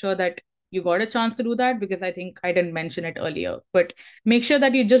make sure that you got a chance to do that, because I think I didn't mention it earlier. But make sure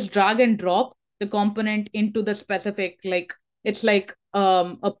that you just drag and drop the component into the specific, like it's like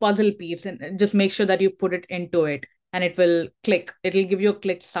a puzzle piece, and just make sure that you put it into it and it will click. It'll give you a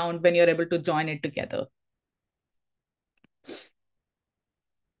click sound when you're able to join it together.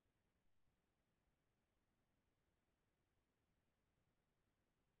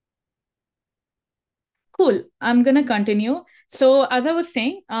 Cool. I'm going to continue. So as I was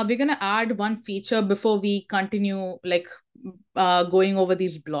saying, we're going to add one feature before we continue going over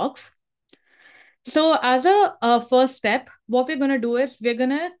these blocks. So as a first step, what we're going to do is we're going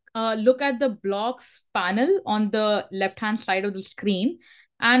to look at the blocks panel on the left-hand side of the screen,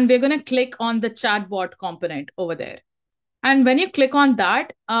 and we're going to click on the chatbot component over there. And when you click on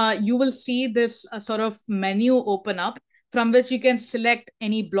that, you will see this sort of menu open up from which you can select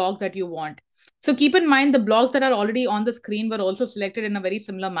any block that you want. So keep in mind the blocks that are already on the screen were also selected in a very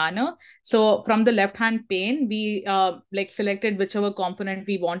similar manner. So from the left-hand pane, we selected whichever component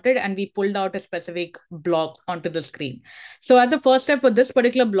we wanted and we pulled out a specific block onto the screen. So as a first step for this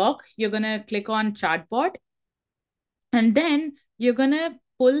particular block, you're going to click on Chatbot, and then you're going to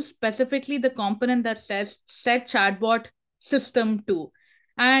pull specifically the component that says set chatbot system to.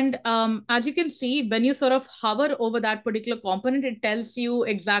 And as you can see, when you sort of hover over that particular component, it tells you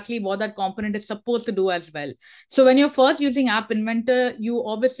exactly what that component is supposed to do as well. So when you're first using App Inventor, you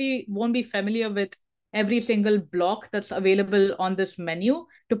obviously won't be familiar with every single block that's available on this menu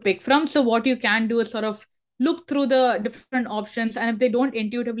to pick from. So what you can do is sort of look through the different options, and if they don't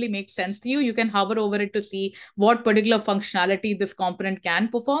intuitively make sense to you, you can hover over it to see what particular functionality this component can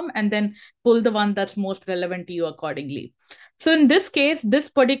perform, and then pull the one that's most relevant to you accordingly. So in this case, this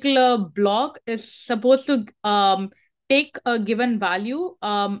particular block is supposed to take a given value,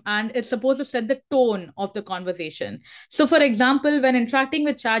 and it's supposed to set the tone of the conversation. So for example, when interacting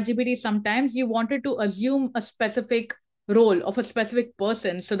with ChatGPT, sometimes you wanted to assume a specific role of a specific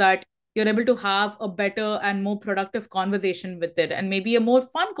person so that you're able to have a better and more productive conversation with it, and maybe a more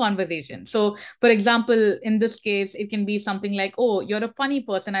fun conversation. So for example, in this case, it can be something like, oh, you're a funny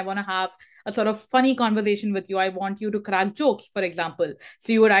person, I want to have a sort of funny conversation with you, I want you to crack jokes, for example.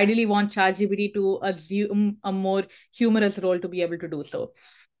 So you would ideally want ChatGPT to assume a more humorous role to be able to do so.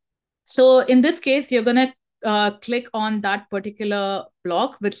 So in this case, you're going to click on that particular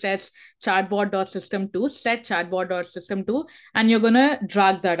block which says chatbot.system2, set chatbot.system2, and you're going to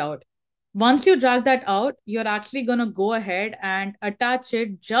drag that out. Once you drag that out, you're actually going to go ahead and attach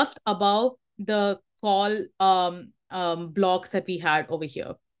it just above the call block that we had over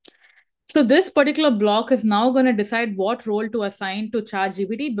here. So this particular block is now going to decide what role to assign to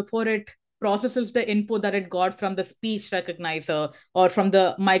ChatGPT before it processes the input that it got from the speech recognizer or from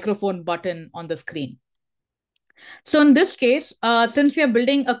the microphone button on the screen. So in this case, since we are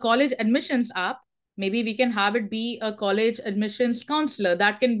building a college admissions app, maybe we can have it be a college admissions counselor.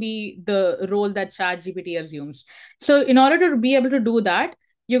 That can be the role that ChatGPT assumes. So in order to be able to do that,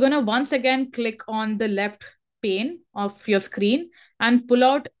 you're going to once again click on the left pane of your screen and pull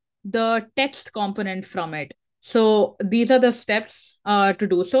out the text component from it. So these are the steps to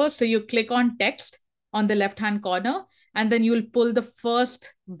do so. So you click on text on the left-hand corner, and then you'll pull the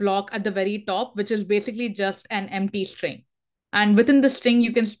first block at the very top, which is basically just an empty string. And within the string,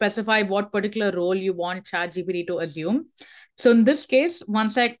 you can specify what particular role you want ChatGPT to assume. So in this case,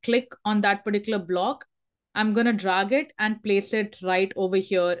 once I click on that particular block, I'm going to drag it and place it right over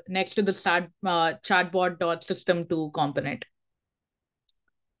here next to the chatbot.system2 component.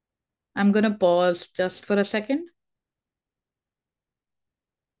 I'm going to pause just for a second.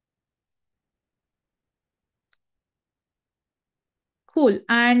 Cool.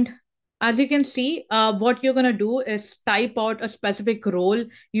 And as you can see, what you're going to do is type out a specific role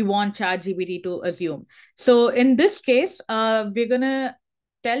you want ChatGPT to assume. So in this case, we're going to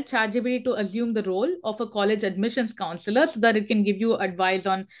tell ChatGPT to assume the role of a college admissions counselor so that it can give you advice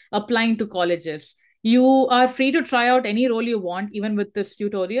on applying to colleges. You are free to try out any role you want, even with this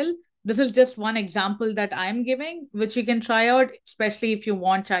tutorial. This is just one example that I'm giving, which you can try out, especially if you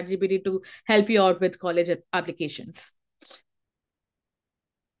want ChatGPT to help you out with college applications.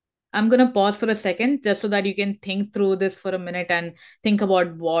 I'm going to pause for a second just so that you can think through this for a minute and think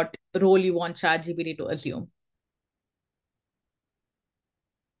about what role you want ChatGPT to assume.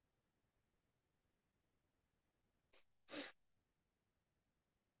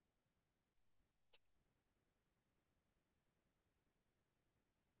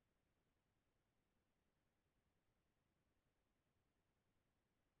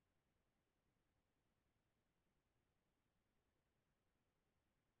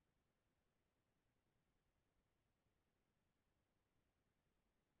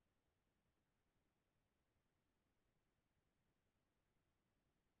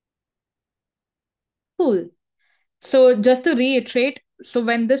 Cool. So just to reiterate, so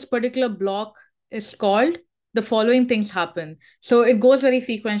when this particular block is called, the following things happen. So it goes very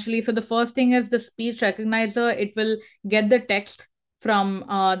sequentially. So the first thing is the speech recognizer. It will get the text from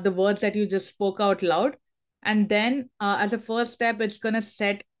the words that you just spoke out loud. And then as a first step, it's going to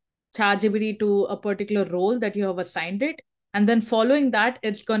set ChatGPT to a particular role that you have assigned it. And then following that,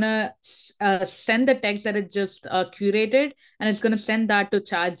 it's going to send the text that it just curated, and it's going to send that to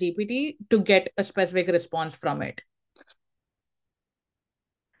ChatGPT to get a specific response from it.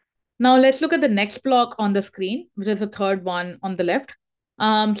 Now let's look at the next block on the screen, which is the third one on the left.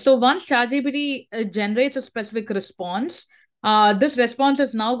 So once ChatGPT generates a specific response, this response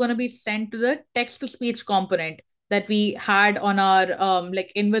is now going to be sent to the text-to-speech component that we had on our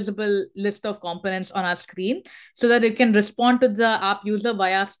like invisible list of components on our screen, so that it can respond to the app user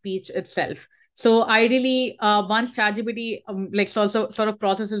via speech itself. So ideally, once ChatGPT like sort of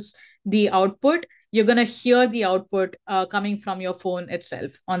processes the output, you're going to hear the output coming from your phone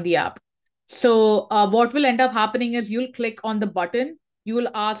itself on the app. So what will end up happening is you'll click on the button, you will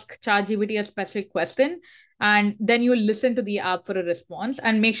ask ChatGPT a specific question, and then you'll listen to the app for a response,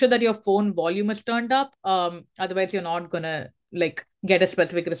 and make sure that your phone volume is turned up. Otherwise, you're not gonna like get a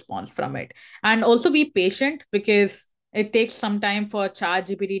specific response from it. And also be patient, because it takes some time for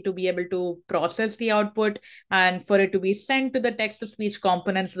ChatGPT to be able to process the output and for it to be sent to the text to speech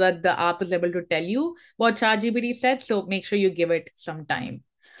component so that the app is able to tell you what ChatGPT said. So make sure you give it some time.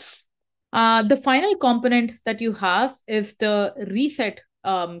 The final component that you have is the reset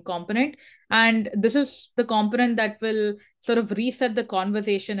component. And this is the component that will sort of reset the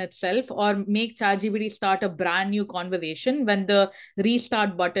conversation itself or make ChatGPT start a brand new conversation when the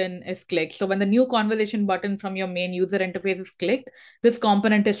restart button is clicked. So when the new conversation button from your main user interface is clicked, this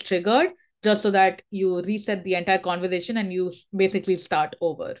component is triggered just so that you reset the entire conversation and you basically start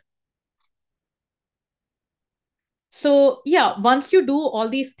over. So yeah, once you do all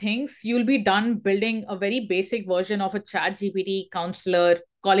these things, you'll be done building a very basic version of a chat GPT counselor,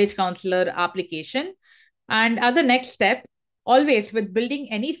 college counselor application. And as a next step, always with building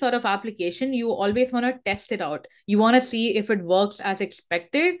any sort of application, you always want to test it out. You want to see if it works as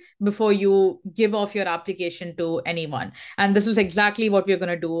expected before you give off your application to anyone. And this is exactly what we're going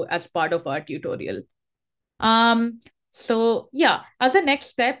to do as part of our tutorial. Um, so yeah, as a next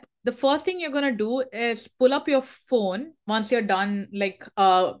step, the first thing you're gonna do is pull up your phone once you're done like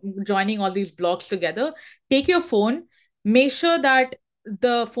joining all these blocks together. Take your phone, make sure that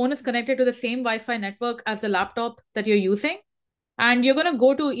the phone is connected to the same Wi-Fi network as the laptop that you're using. And you're gonna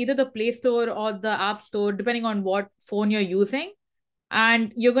go to either the Play Store or the App Store, depending on what phone you're using.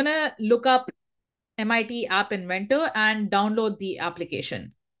 And you're gonna look up MIT App Inventor and download the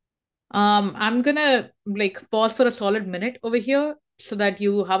application. I'm gonna like pause for a solid minute over here so that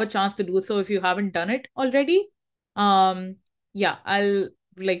you have a chance to do so if you haven't done it already. Um, yeah, I'll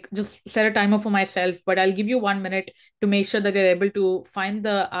like just set a timer for myself, but I'll give you 1 minute to make sure that you're able to find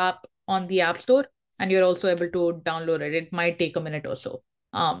the app on the App Store and you're also able to download it. It might take a minute or so.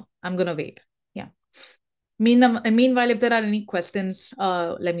 I'm gonna wait. Yeah. Meanwhile, if there are any questions,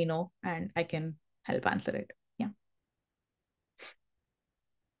 let me know and I can help answer it. Yeah.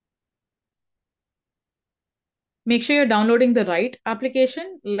 Make sure you're downloading the right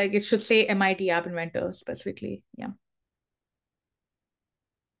application. Like it should say MIT App Inventor specifically. Yeah.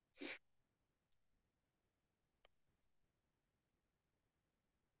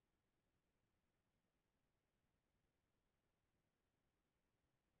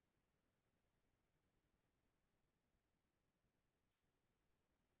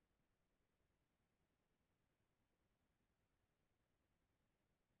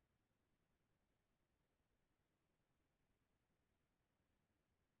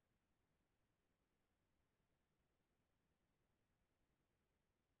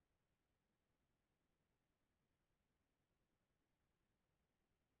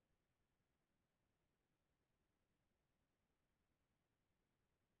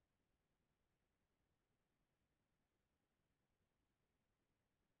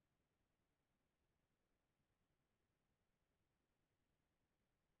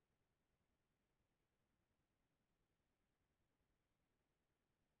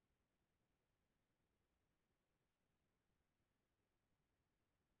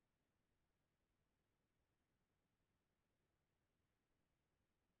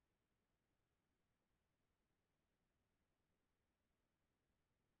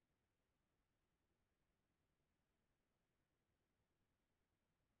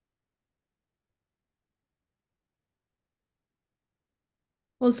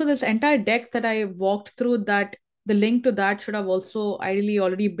 Also, this entire deck that I walked through, that the link to that should have also ideally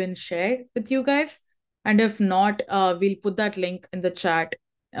already been shared with you guys. And if not, we'll put that link in the chat.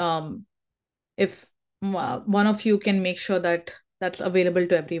 If one of you can make sure that that's available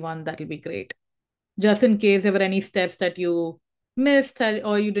to everyone, that'll be great. Just in case there were any steps that you missed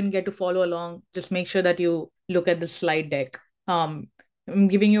or you didn't get to follow along, just make sure that you look at the slide deck. I'm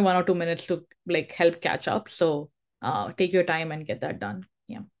giving you 1 or 2 minutes to like help catch up. So take your time and get that done.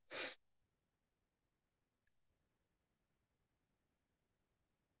 Yeah.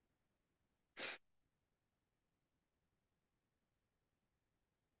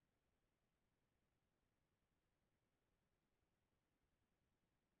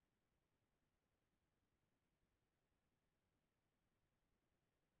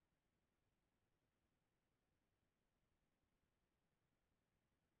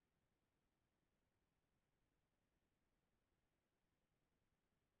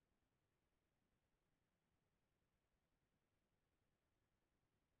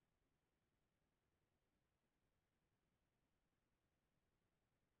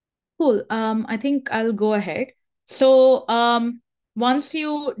 Cool. I think I'll go ahead. So, once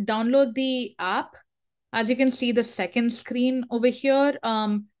you download the app, as you can see the second screen over here,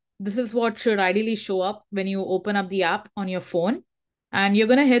 this is what should ideally show up when you open up the app on your phone. And you're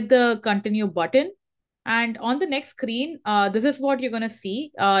gonna hit the continue button. And on the next screen, this is what you're gonna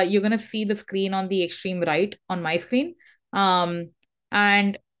see. You're gonna see the screen on the extreme right on my screen.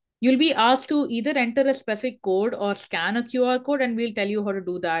 And you'll be asked to either enter a specific code or scan a QR code, and we'll tell you how to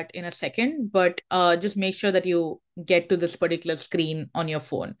do that in a second. But just make sure that you get to this particular screen on your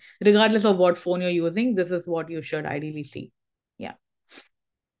phone. Regardless of what phone you're using, this is what you should ideally see. Yeah.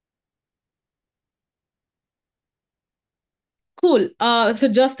 Cool. So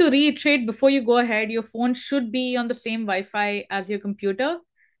just to reiterate, before you go ahead, your phone should be on the same Wi-Fi as your computer.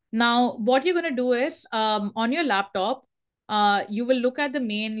 Now, what you're gonna do is, on your laptop, you will look at the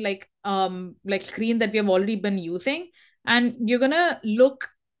main like screen that we have already been using, and you're gonna look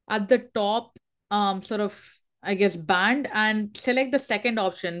at the top sort of, I guess, band, and select the second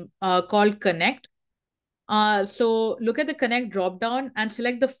option called Connect. So look at the Connect drop down and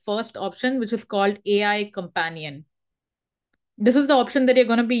select the first option, which is called AI Companion. This is the option that you're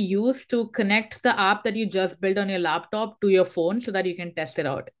going to be used to connect the app that you just built on your laptop to your phone so that you can test it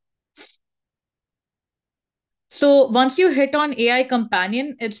out. So once you hit on AI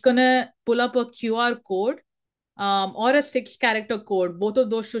Companion, it's going to pull up a QR code or a 6-character code. Both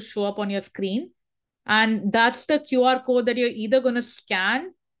of those should show up on your screen. And that's the QR code that you're either going to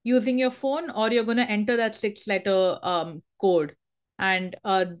scan using your phone, or you're going to enter that 6-letter code. And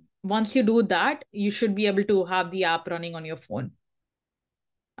once you do that, you should be able to have the app running on your phone.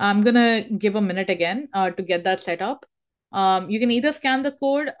 I'm gonna give a minute again to get that set up. You can either scan the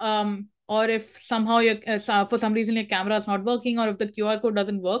code, or if somehow for some reason your camera is not working, or if the QR code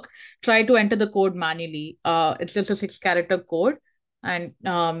doesn't work, try to enter the code manually. It's just a 6-character code, and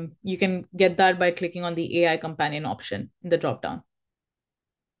you can get that by clicking on the AI companion option in the dropdown.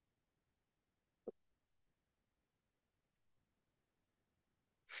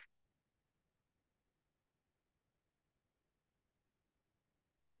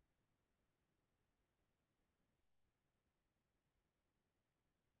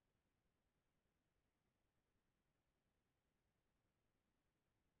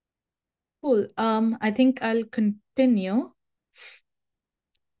 Cool. I think I'll continue.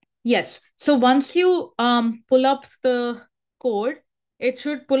 Yes. So once you pull up the code, it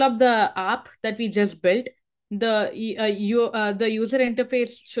should pull up the app that we just built. The user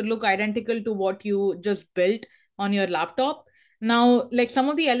interface should look identical to what you just built on your laptop. Now, like, some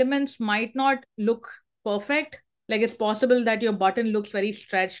of the elements might not look perfect. Like, it's possible that your button looks very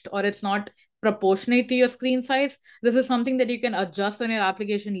stretched, or it's not proportionate to your screen size. This is something that you can adjust on your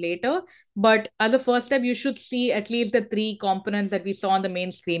application later. But as a first step, you should see at least the 3 components that we saw on the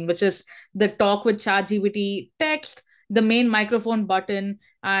main screen, which is the talk with ChatGPT text, the main microphone button,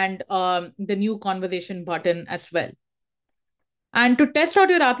 and the new conversation button as well. And to test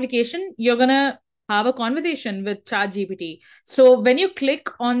out your application, you're going to have a conversation with ChatGPT. So when you click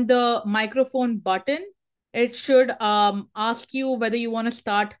on the microphone button, it should ask you whether you want to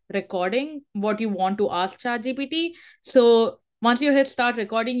start recording what you want to ask ChatGPT. So once you hit start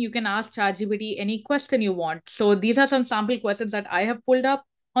recording, you can ask ChatGPT any question you want. So these are some sample questions that I have pulled up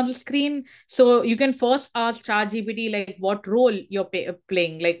on the screen. So you can first ask ChatGPT like what role you're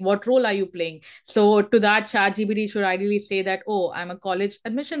playing, like what role are you playing. So to that, ChatGPT should ideally say that, oh, I'm a college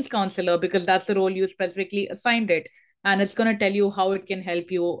admissions counselor, because that's the role you specifically assigned it, and it's going to tell you how it can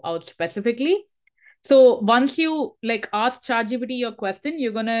help you out specifically. So once you like ask ChatGPT your question,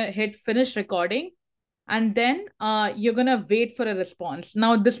 you're gonna hit finish recording, and then you're gonna wait for a response.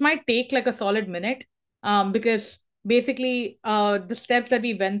 Now this might take like a solid minute, because basically the steps that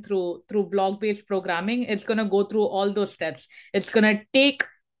we went through block-based programming, it's gonna go through all those steps. It's gonna take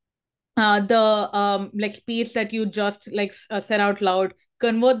the like speech that you just like said out loud,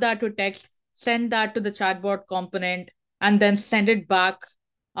 convert that to text, send that to the chatbot component, and then send it back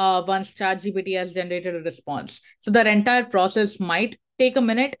once ChatGPT has generated a response. So the entire process might take a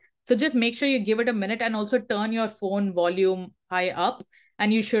minute. So just make sure you give it a minute, and also turn your phone volume high up,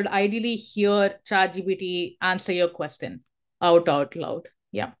 and you should ideally hear ChatGPT answer your question out loud.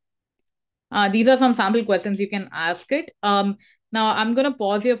 Yeah. These are some sample questions you can ask it. Now I'm gonna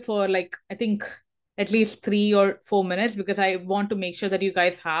pause here for like I think at least 3 or 4 minutes, because I want to make sure that you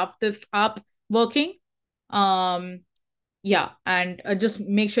guys have this app working. Um, yeah, and just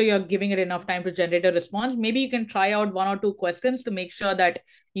make sure you're giving it enough time to generate a response. Maybe you can try out 1 or 2 questions to make sure that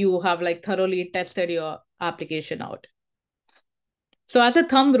you have like thoroughly tested your application out. So, as a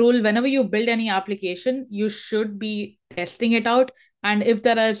thumb rule, whenever you build any application, you should be testing it out. And if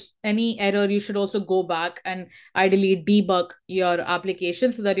there is any error, you should also go back and ideally debug your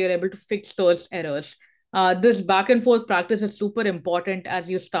application so that you're able to fix those errors. This back and forth practice is super important as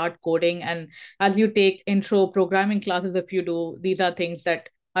you start coding and as you take intro programming classes. If you do, these are things that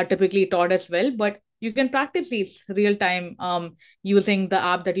are typically taught as well, but you can practice these real time using the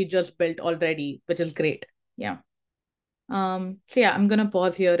app that you just built already, which is great. Yeah. So yeah, I'm gonna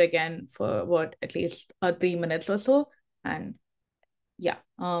pause here again for what at least 3 minutes or so, and yeah,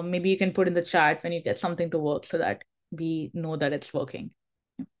 maybe you can put in the chat when you get something to work so that we know that it's working.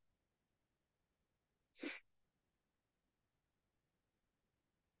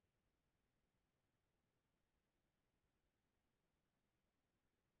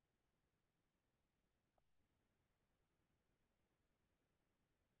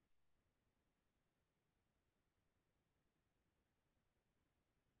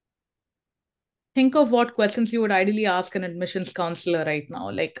 Think of what questions you would ideally ask an admissions counselor right now.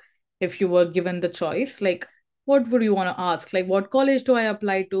 Like, if you were given the choice, like, what would you want to ask? Like, what college do I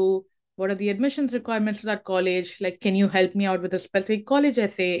apply to? What are the admissions requirements for that college? Like, can you help me out with a specific college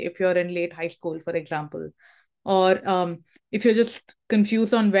essay if you're in late high school, for example? Or if you're just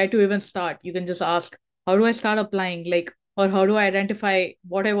confused on where to even start, you can just ask, how do I start applying? Like, or how do I identify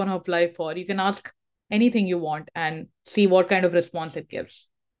what I want to apply for? You can ask anything you want and see what kind of response it gives,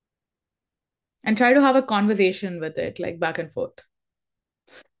 and try to have a conversation with it, like back and forth.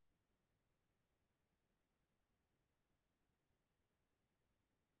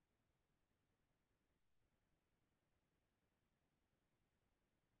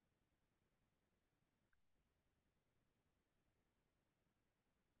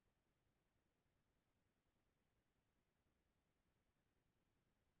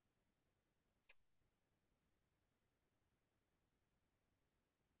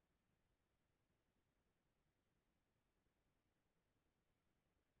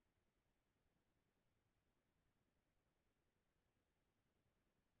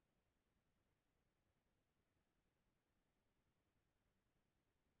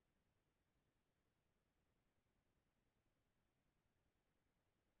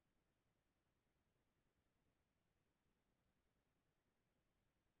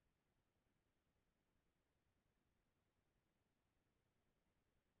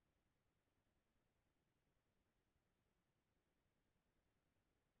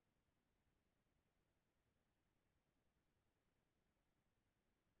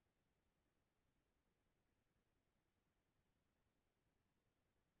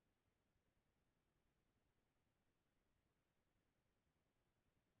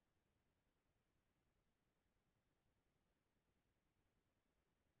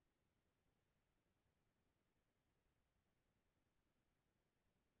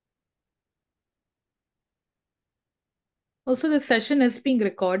 Also, the session is being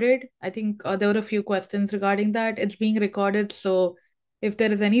recorded. I think there were a few questions regarding that. It's being recorded, so if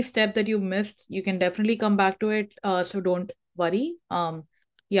there is any step that you missed, you can definitely come back to it. So don't worry.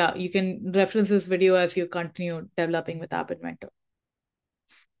 Yeah, you can reference this video as you continue developing with App Inventor.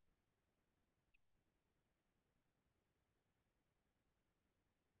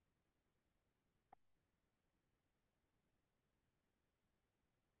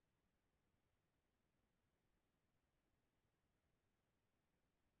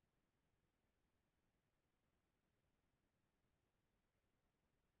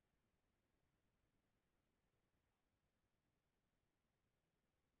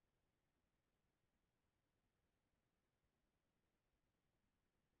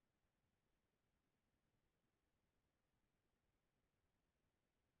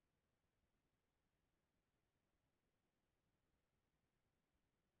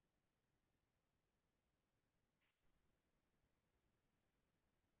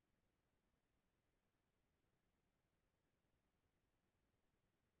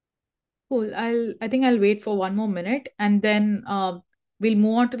 Cool. I think I'll wait for 1 more minute, and then we'll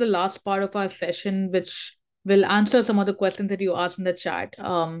move on to the last part of our session, which will answer some of the questions that you asked in the chat.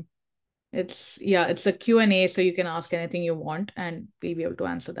 It's a Q&A, so you can ask anything you want, and we'll be able to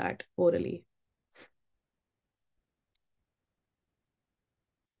answer that orally.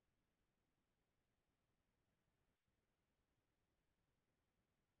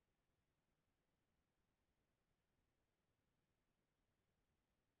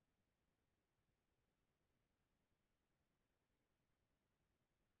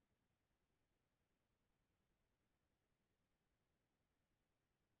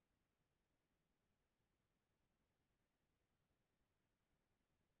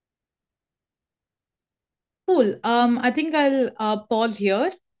 Cool. I think I'll pause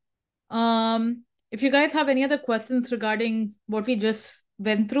here. If you guys have any other questions regarding what we just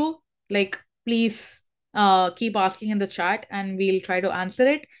went through, like, please keep asking in the chat and we'll try to answer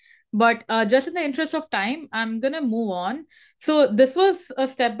it. But just in the interest of time, I'm gonna move on. So this was a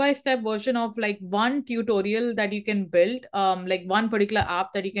step-by-step version of like one tutorial that you can build, like one particular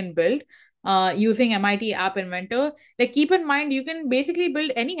app that you can build using MIT App Inventor. Like, keep in mind, you can basically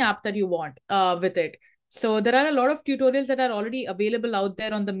build any app that you want with it. So there are a lot of tutorials that are already available out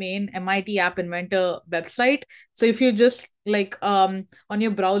there on the main MIT App Inventor website. So if you just like on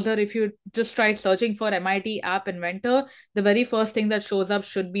your browser, if you just try searching for MIT App Inventor, the very first thing that shows up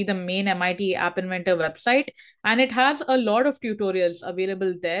should be the main MIT App Inventor website. And it has a lot of tutorials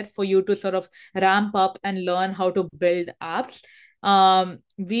available there for you to sort of ramp up and learn how to build apps.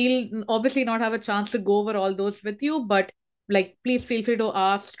 We'll obviously not have a chance to go over all those with you, but like, please feel free to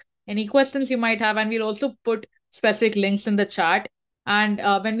ask any questions you might have, and we'll also put specific links in the chat. And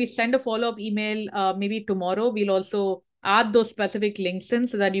when we send a follow-up email, maybe tomorrow, we'll also add those specific links in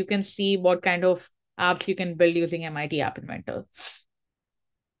so that you can see what kind of apps you can build using MIT App Inventor.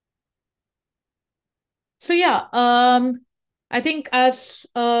 So yeah, I think as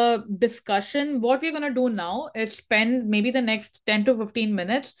a discussion, what we're gonna do now is spend maybe the next 10 to 15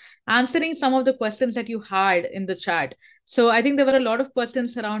 minutes answering some of the questions that you had in the chat. So I think there were a lot of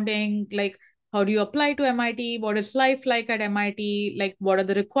questions surrounding like, how do you apply to MIT? What is life like at MIT? Like, what are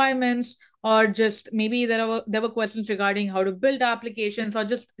the requirements? Or just maybe there were questions regarding how to build applications, or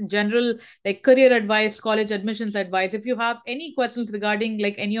just general like career advice, college admissions advice. If you have any questions regarding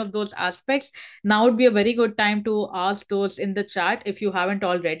like any of those aspects, now would be a very good time to ask those in the chat if you haven't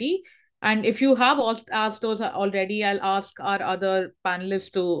already. And if you have asked those already, I'll ask our other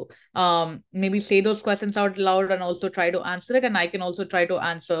panelists to maybe say those questions out loud and also try to answer it. And I can also try to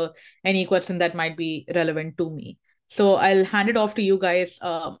answer any question that might be relevant to me. So I'll hand it off to you guys.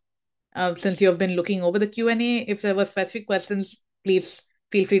 Since you have been looking over the Q&A, if there were specific questions, please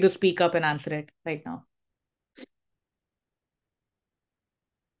feel free to speak up and answer it right now.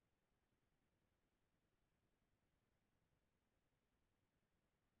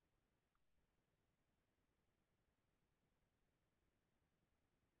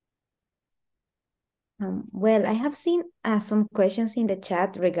 Well, I have seen some questions in the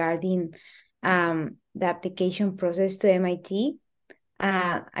chat regarding the application process to MIT.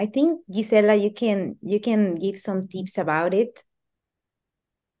 I think Gisela, you can give some tips about it.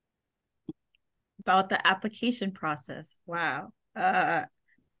 About the application process. Wow.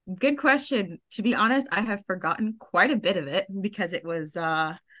 Good question. To be honest, I have forgotten quite a bit of it because it was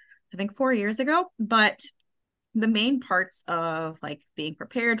I think 4 years ago, but the main parts of like being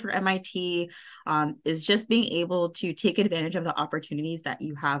prepared for MIT is just being able to take advantage of the opportunities that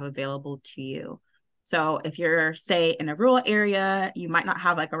you have available to you. So if you're, say, in a rural area, you might not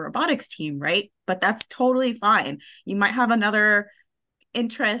have like a robotics team, right? But that's totally fine. You might have another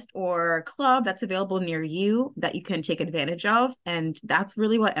interest or club that's available near you that you can take advantage of, and that's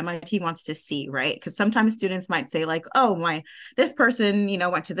really what MIT wants to see, right? Because sometimes students might say like, oh, this person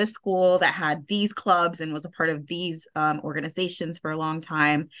went to this school that had these clubs and was a part of these organizations for a long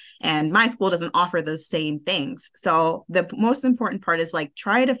time, and my school doesn't offer those same things. So the most important part is like,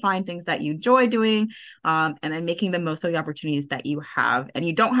 try to find things that you enjoy doing, and then making the most of the opportunities that you have. And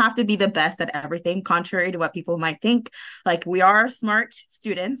you don't have to be the best at everything, contrary to what people might think. Like, we are smart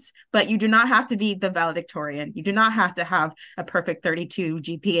students, but you do not have to be the valedictorian. You do not have to have a perfect 32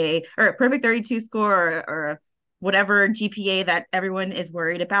 GPA or a perfect 32 score, or whatever GPA that everyone is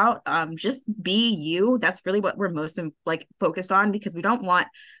worried about. Just be you. That's really what we're most like focused on, because we don't want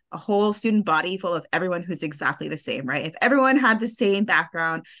a whole student body full of everyone who's exactly the same, right? If everyone had the same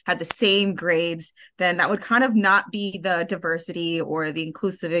background, had the same grades, then that would kind of not be the diversity or the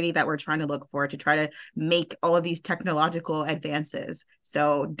inclusivity that we're trying to look for to try to make all of these technological advances.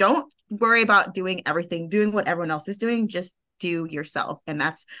 So don't worry about doing what everyone else is doing. Just do yourself. And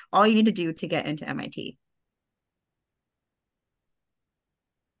that's all you need to do to get into MIT.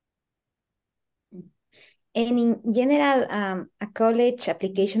 And in general, a college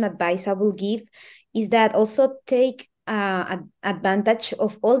application advice I will give is that also take advantage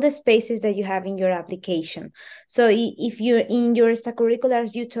of all the spaces that you have in your application. So if you're in your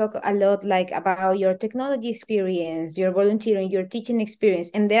extracurriculars, you talk a lot like about your technology experience, your volunteering, your teaching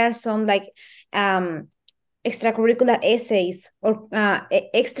experience, and there are some like extracurricular essays or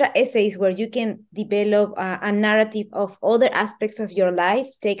extra essays where you can develop a narrative of other aspects of your life.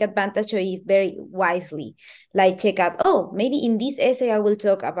 Take advantage of it very wisely. Like check out, oh, maybe in this essay I will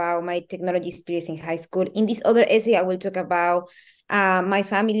talk about my technology experience in high school. In this other essay I will talk about my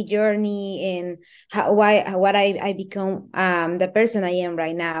family journey and what I become the person I am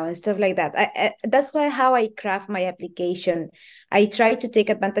right now and stuff like that. That's how I craft my application. I try to take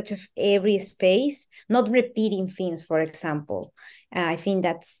advantage of every space, not repeating things, for example. I think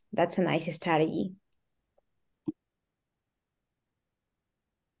that's a nice strategy.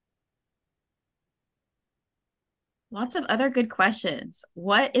 Lots of other good questions.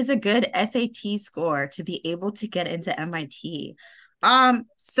 What is a good SAT score to be able to get into MIT?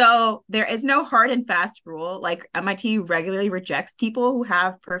 So there is no hard and fast rule. Like MIT regularly rejects people who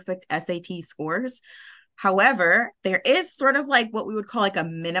have perfect SAT scores. However, there is sort of like what we would call like a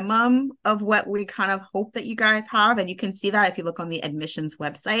minimum of what we kind of hope that you guys have. And you can see that if you look on the admissions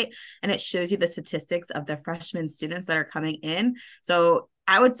website, and it shows you the statistics of the freshman students that are coming in. So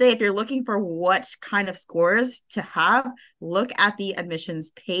I would say if you're looking for what kind of scores to have, look at the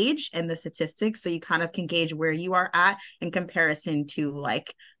admissions page and the statistics so you kind of can gauge where you are at in comparison to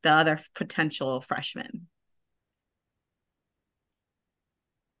like the other potential freshmen.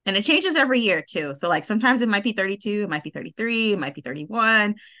 And it changes every year too. So like sometimes it might be 32, it might be 33, it might be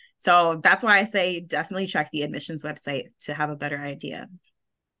 31. So that's why I say definitely check the admissions website to have a better idea.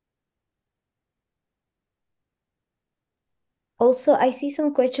 Also, I see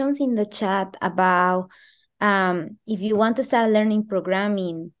some questions in the chat about if you want to start learning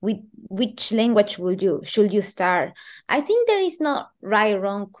programming, with which language should you start? I think there is no right or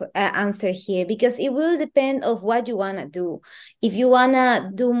wrong answer here because it will depend of what you want to do. If you want to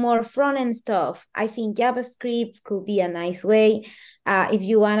do more front-end stuff, I think JavaScript could be a nice way. If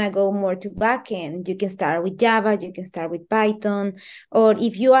you want to go more to backend, you can start with Java, you can start with Python. Or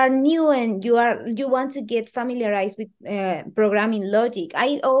if you are new and you want to get familiarized with programming logic,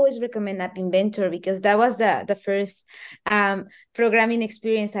 I always recommend App Inventor because that was the first programming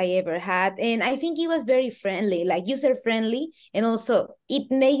experience I ever had, and I think it was very friendly, like user friendly, and also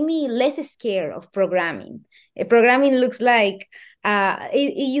it made me less scared of programming. Programming looks like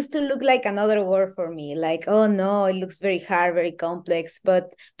it used to look like another word for me, like, oh no, it looks very hard, very complex.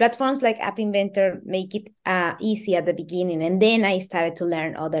 But platforms like App Inventor make it easy at the beginning, and then I started to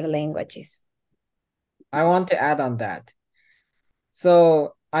learn other languages. I want to add on that.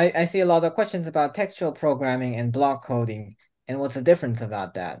 So I see a lot of questions about textual programming and block coding, and what's the difference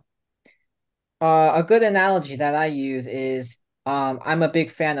about that? A good analogy that I use is I'm a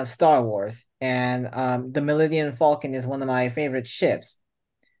big fan of Star Wars, and the Millennium Falcon is one of my favorite ships.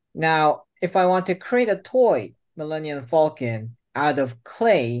 Now, if I want to create a toy Millennium Falcon out of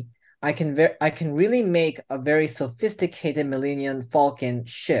clay, I can really make a very sophisticated Millennium Falcon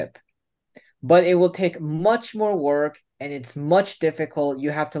ship. But it will take much more work and it's much difficult.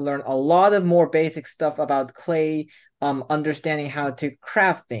 You have to learn a lot of more basic stuff about clay, understanding how to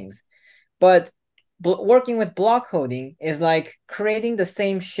craft things. But working with block coding is like creating the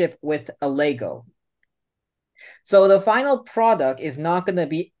same ship with a Lego. So the final product is not going to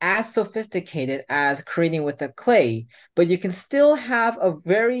be as sophisticated as creating with the clay, but you can still have a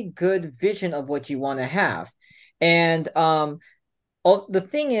very good vision of what you want to have. And the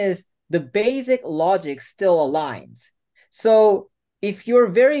thing is, the basic logic still aligns. So if you're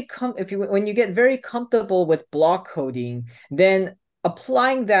when you get very comfortable with block coding, then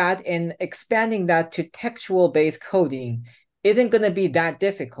applying that and expanding that to textual based coding isn't going to be that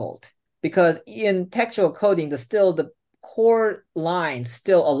difficult, because in textual coding, the core lines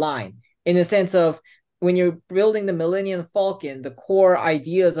still align in the sense of when you're building the Millennium Falcon, the core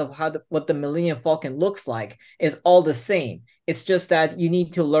ideas of what the Millennium Falcon looks like is all the same. It's just that you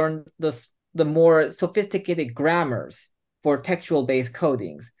need to learn the more sophisticated grammars for textual-based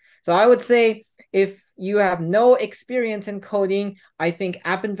codings. So I would say if you have no experience in coding, I think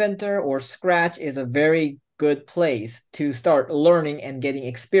App Inventor or Scratch is a very good place to start learning and getting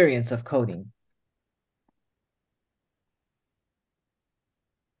experience of coding.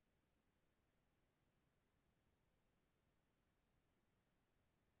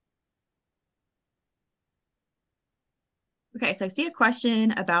 Okay, so I see a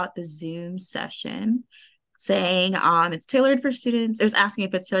question about the Zoom session saying it's tailored for students. It was asking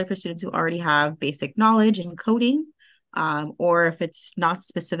if it's tailored for students who already have basic knowledge in coding, or if it's not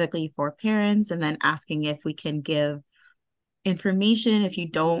specifically for parents, and then asking if we can give information if you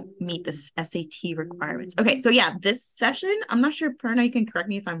don't meet the SAT requirements. Okay, so yeah, this session, I'm not sure, Perna, you can correct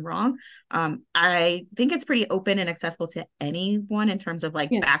me if I'm wrong. I think it's pretty open and accessible to anyone in terms of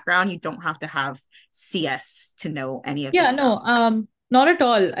like background. You don't have to have CS to know any of this stuff. Not at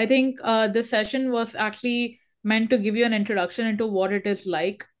all. I think this session was actually meant to give you an introduction into what it is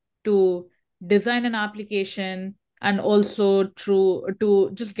like to design an application, and also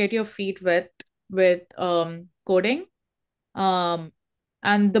to just get your feet wet with coding.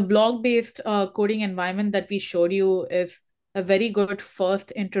 And the blog-based coding environment that we showed you is a very good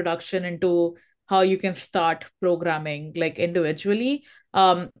first introduction into how you can start programming like individually.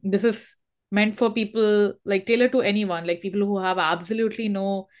 This is meant for people, like tailored to anyone, like people who have absolutely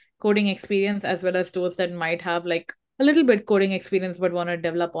no coding experience, as well as those that might have like a little bit coding experience but want to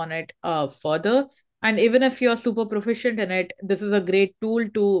develop on it further. And even if you're super proficient in it, this is a great tool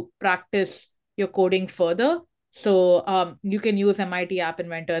to practice your coding further. So you can use MIT App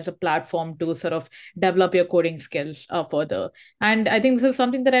Inventor as a platform to sort of develop your coding skills further. And I think this is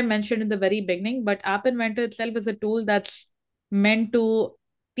something that I mentioned in the very beginning, but App Inventor itself is a tool that's meant to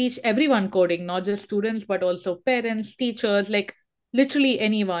teach everyone coding, not just students, but also parents, teachers, like literally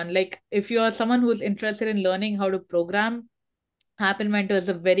anyone. Like if you are someone who's interested in learning how to program, App Inventor is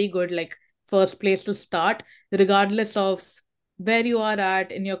a very good like first place to start, regardless of where you are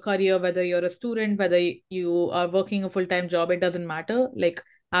at in your career, whether you're a student, whether you are working a full-time job, it doesn't matter. Like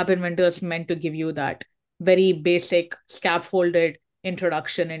App Inventor is meant to give you that very basic scaffolded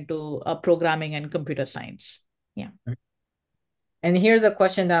introduction into programming and computer science. Yeah. And here's a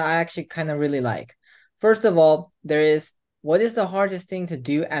question that I actually kind of really like. First of all, what is the hardest thing to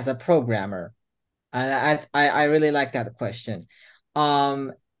do as a programmer? I really like that question.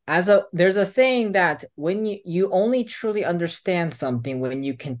 There's a saying that when you only truly understand something when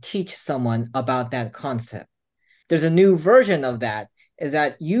you can teach someone about that concept. There's a new version of that, is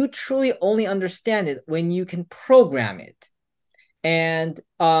that you truly only understand it when you can program it. And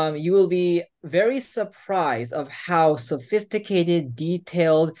you will be very surprised of how sophisticated,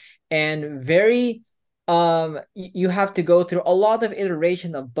 detailed, and very you have to go through a lot of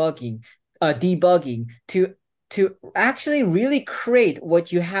iteration of debugging to actually really create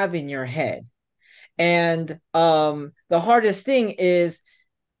what you have in your head. And the hardest thing is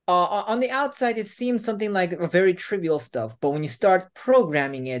on the outside, it seems something like a very trivial stuff, but when you start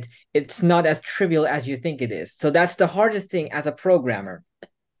programming it, it's not as trivial as you think it is. So that's the hardest thing as a programmer.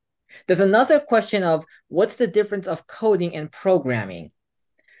 There's another question of what's the difference of coding and programming?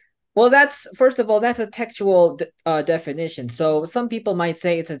 Well, first of all, that's a textual definition. So some people might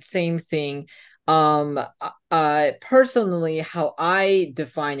say it's the same thing. Personally, how I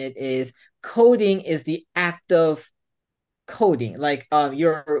define it is coding is the act of coding, like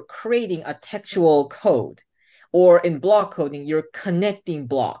you're creating a textual code, or in block coding, you're connecting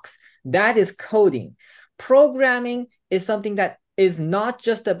blocks. That is coding. Programming is something that is not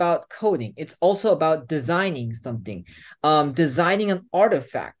just about coding. It's also about designing something, designing an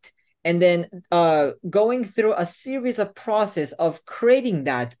artifact, and then going through a series of process of creating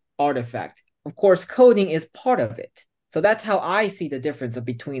that artifact. Of course, coding is part of it. So that's how I see the difference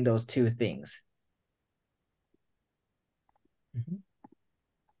between those two things. Mm-hmm.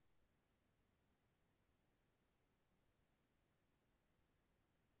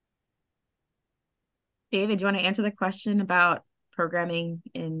 David, do you want to answer the question about programming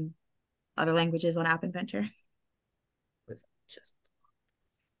in other languages on App Inventor?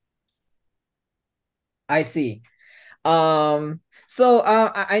 I see. I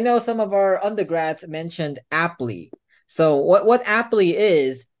know some of our undergrads mentioned Apply. So what Apply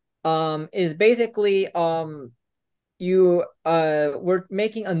is basically we're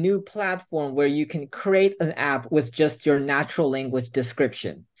making a new platform where you can create an app with just your natural language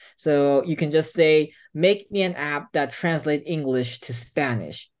description. So you can just say, make me an app that translates English to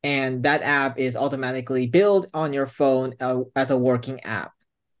Spanish, and that app is automatically built on your phone as a working app.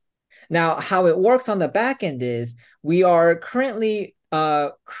 Now, how it works on the back end is we are currently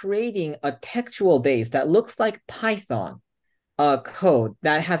creating a textual base that looks like Python code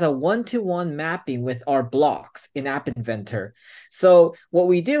that has a one-to-one mapping with our blocks in App Inventor. So what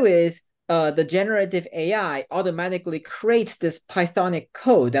we do is the generative AI automatically creates this Pythonic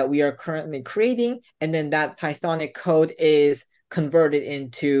code that we are currently creating, and then that Pythonic code is converted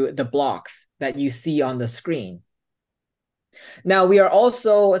into the blocks that you see on the screen. Now, we are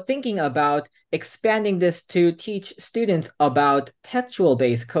also thinking about expanding this to teach students about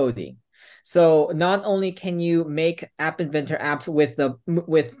textual-based coding. So not only can you make App Inventor apps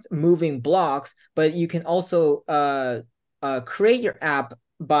with moving blocks, but you can also create your app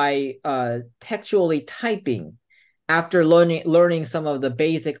by textually typing after learning some of the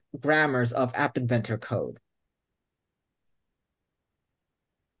basic grammars of App Inventor code.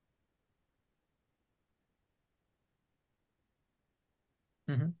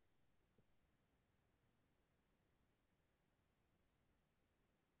 Mm-hmm.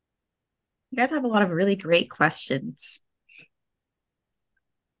 You guys have a lot of really great questions.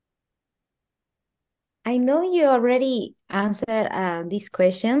 I know you already answered this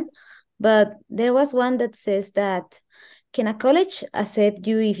question, but there was one that says that can a college accept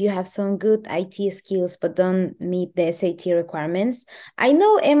you if you have some good IT skills but don't meet the SAT requirements? I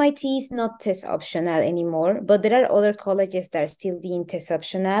know MIT is not test optional anymore, but there are other colleges that are still being test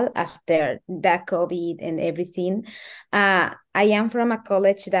optional after that COVID and everything. I am from a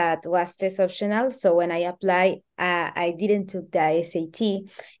college that was test optional, so when I applied, I didn't took the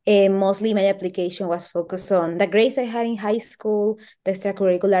SAT. Mostly my application was focused on the grades I had in high school, the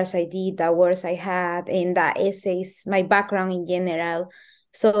extracurriculars I did, the awards I had, and the essays, my background in general.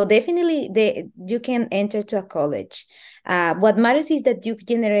 So definitely you can enter to a college. What matters is that you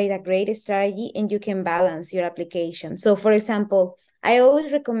generate a great strategy and you can balance your application. So for example, I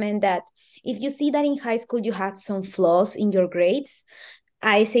always recommend that if you see that in high school you had some flaws in your grades,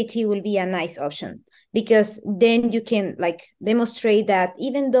 SAT will be a nice option because then you can like demonstrate that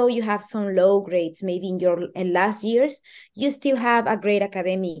even though you have some low grades maybe in your last years, you still have a great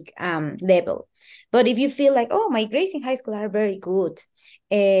academic level. But if you feel like, oh, my grades in high school are very good,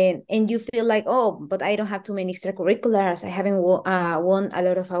 and you feel like, oh, but I don't have too many extracurriculars, I haven't won a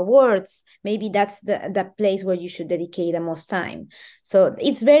lot of awards, maybe that's the place where you should dedicate the most time. So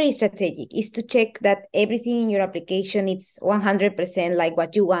it's very strategic, is to check that everything in your application is 100% like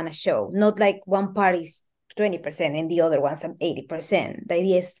what you want to show, not like one part is 20% and the other one's at 80%. The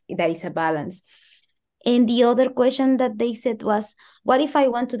idea is that is a balance. And the other question that they said was, what if I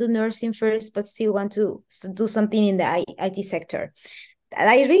want to do nursing first, but still want to do something in the IT sector?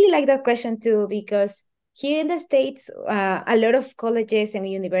 I really like that question too, because here in the States, a lot of colleges and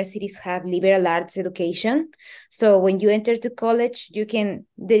universities have liberal arts education. So when you enter to college, you can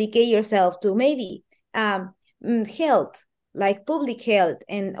dedicate yourself to maybe health, like public health,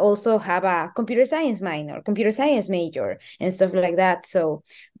 and also have a computer science minor, computer science major, and stuff like that. So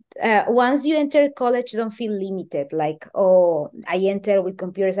once you enter college, don't feel limited like, oh, I enter with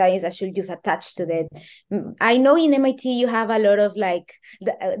computer science, I should just attach to that. I know in MIT you have a lot of like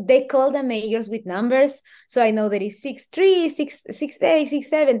they call the majors with numbers, so I know there is 6-3, 6-8,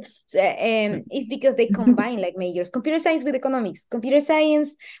 6-7. So, it's because they combine like majors, computer science with economics, computer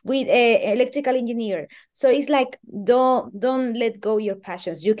science with electrical engineer. So it's like don't let go your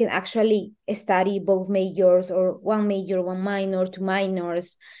passions. You can actually study both majors, or one major, one minor, two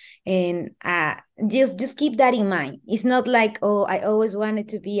minors, and just keep that in mind. It's not like, oh, I always wanted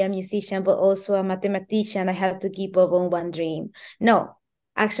to be a musician but also a mathematician, I have to keep up on one dream. No,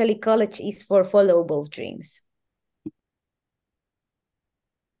 actually college is for follow both dreams.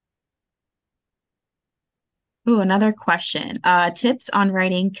 Ooh, another question. Tips on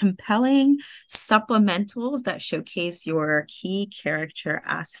writing compelling supplementals that showcase your key character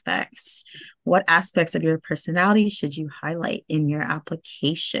aspects. What aspects of your personality should you highlight in your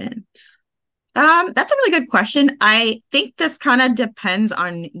application? That's a really good question. I think this kind of depends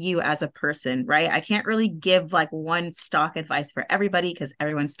on you as a person, right? I can't really give like one stock advice for everybody because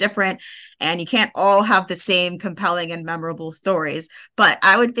everyone's different and you can't all have the same compelling and memorable stories. But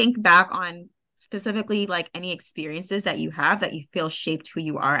I would think back on specifically like any experiences that you have that you feel shaped who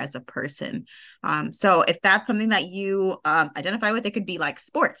you are as a person. So if that's something that you identify with, it could be like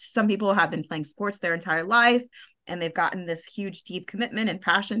sports. Some people have been playing sports their entire life and they've gotten this huge, deep commitment and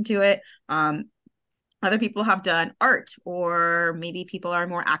passion to it. Other people have done art, or maybe people are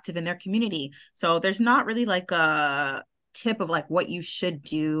more active in their community. So there's not really like a tip of like what you should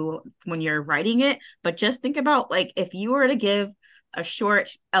do when you're writing it, but just think about like if you were to give a short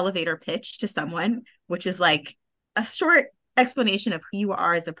elevator pitch to someone, which is like a short explanation of who you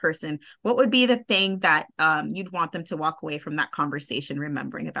are as a person, what would be the thing that you'd want them to walk away from that conversation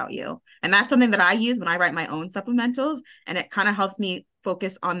remembering about you? And that's something that I use when I write my own supplementals, and it kind of helps me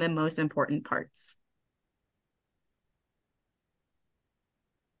focus on the most important parts.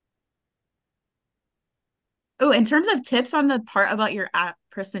 Oh, in terms of tips on the part about your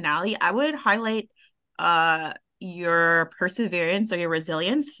personality, I would highlight your perseverance or your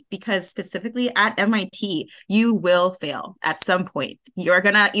resilience, because specifically at MIT, you will fail at some point. You're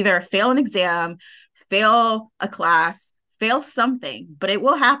going to either fail an exam, fail a class, fail something, but it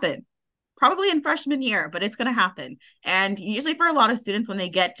will happen. Probably in freshman year, but it's going to happen. And usually for a lot of students, when they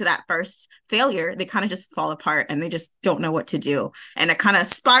get to that first failure, they kind of just fall apart and they just don't know what to do. And it kind of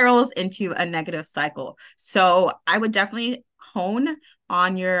spirals into a negative cycle. So I would definitely hone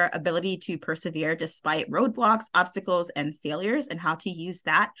on your ability to persevere despite roadblocks, obstacles, and failures, and how to use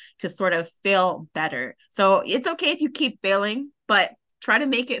that to sort of fail better. So it's okay if you keep failing, but try to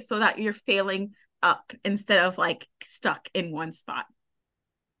make it so that you're failing up instead of like stuck in one spot.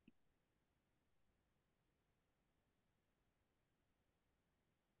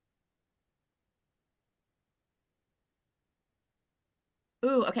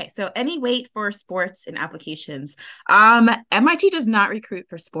 Ooh, okay. So any weight for sports and applications. MIT does not recruit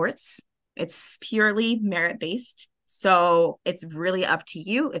for sports. It's purely merit-based. So it's really up to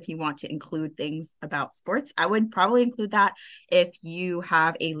you if you want to include things about sports. I would probably include that if you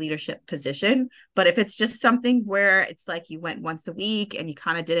have a leadership position. But if it's just something where it's like you went once a week and you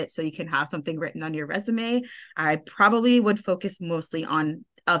kind of did it so you can have something written on your resume, I probably would focus mostly on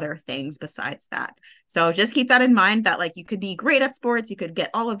other things besides that. So just keep that in mind, that like you could be great at sports, you could get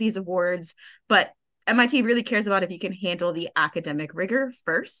all of these awards, but MIT really cares about if you can handle the academic rigor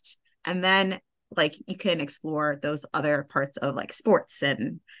first, and then like you can explore those other parts of like sports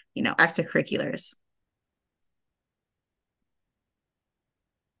and, you know, extracurriculars.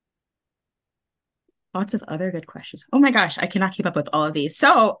 Lots of other good questions. Oh my gosh, I cannot keep up with all of these.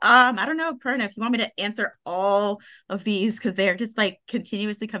 So I don't know, Perna, if you want me to answer all of these because they're just like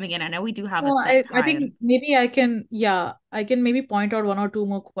continuously coming in. I know we do have a set I think time. maybe I can maybe point out one or two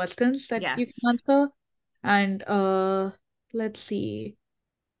more questions that you Yes. can answer. And let's see.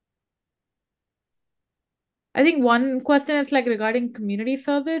 I think one question is like regarding community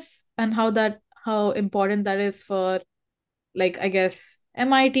service and how important that is for, like, I guess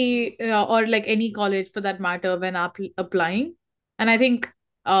MIT, or like any college for that matter when applying. And I think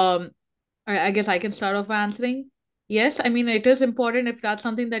I guess I can start off by answering. Yes, I mean, it is important if that's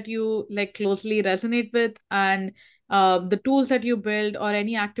something that you like closely resonate with, and the tools that you build or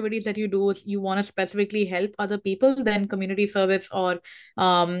any activities that you do, you want to specifically help other people, then community service or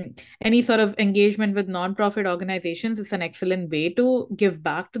any sort of engagement with nonprofit organizations is an excellent way to give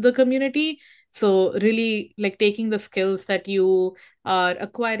back to the community. So really like taking the skills that you are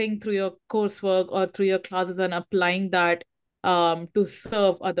acquiring through your coursework or through your classes and applying that to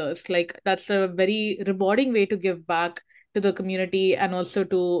serve others, like that's a very rewarding way to give back to the community and also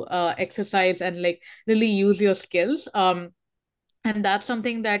to exercise and like really use your skills. And that's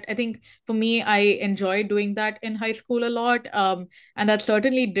something that I think for me, I enjoyed doing that in high school a lot. And that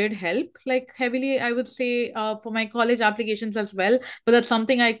certainly did help like heavily, I would say, for my college applications as well. But that's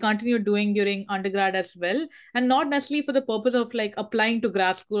something I continued doing during undergrad as well. And not necessarily for the purpose of like applying to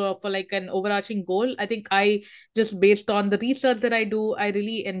grad school or for like an overarching goal. I think I just based on the research that I do, I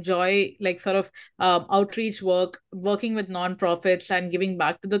really enjoy like sort of outreach work, working with nonprofits and giving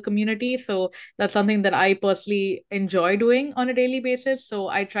back to the community. So that's something that I personally enjoy doing on a daily basis. So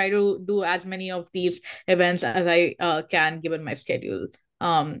I try to do as many of these events as I can given my schedule.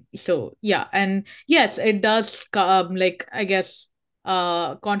 So yeah, and yes, it does like I guess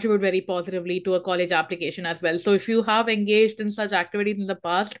contribute very positively to a college application as well. So if you have engaged in such activities in the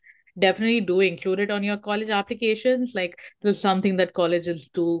past, definitely do include it on your college applications. Like this is something that colleges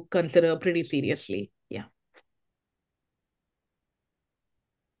do consider pretty seriously. Yeah.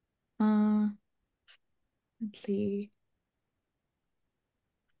 Uh, let's see.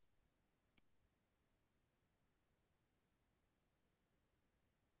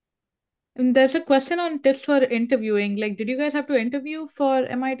 And there's a question on tips for interviewing. Like, did you guys have to interview for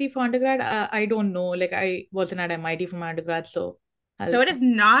MIT for undergrad? I don't know. Like, I wasn't at MIT for my undergrad, so I'll. So it is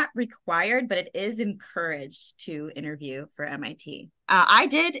not required, but it is encouraged to interview for MIT. I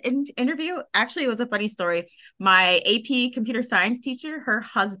did interview. Actually, it was a funny story. My AP computer science teacher, her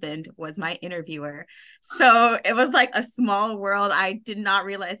husband was my interviewer. So it was like a small world. I did not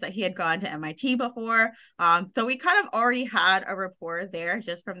realize that he had gone to MIT before. So we kind of already had a rapport there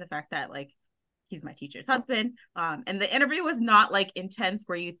just from the fact that like he's my teacher's husband. And the interview was not like intense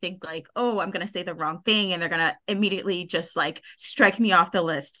where you think like, oh, I'm going to say the wrong thing and they're going to immediately just like strike me off the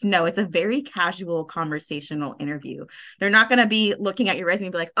list. No, it's a very casual conversational interview. They're not going to be looking at your resume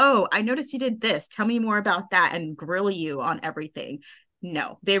and be like, oh, I noticed you did this. Tell me more about that and grill you on everything.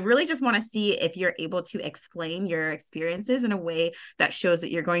 No, they really just want to see if you're able to explain your experiences in a way that shows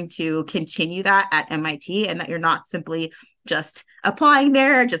that you're going to continue that at MIT and that you're not simply just applying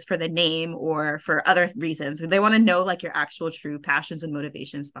there just for the name or for other reasons. They want to know like your actual true passions and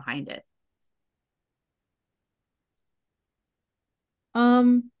motivations behind it.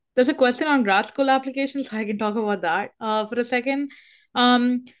 There's a question on grad school applications, so I can talk about that for a second.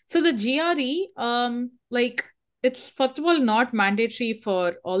 So the GRE, like it's first of all not mandatory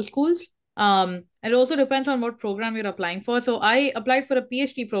for all schools. It also depends on what program you're applying for. So I applied for a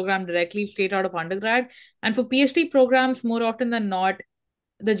PhD program directly straight out of undergrad, and for PhD programs, more often than not,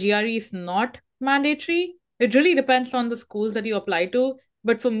 the GRE is not mandatory. It really depends on the schools that you apply to.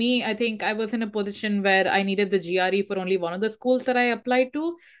 But for me, I think I was in a position where I needed the GRE for only one of the schools that I applied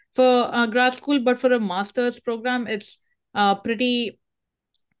to for grad school. But for a master's program, it's pretty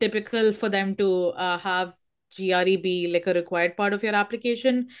typical for them to have GRE be like a required part of your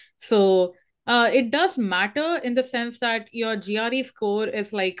application. So it does matter in the sense that your GRE score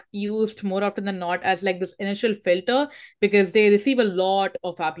is like used more often than not as like this initial filter because they receive a lot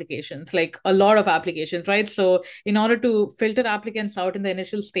of applications, like a lot of applications, right? So in order to filter applicants out in the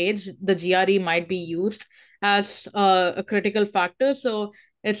initial stage, the GRE might be used as a critical factor. So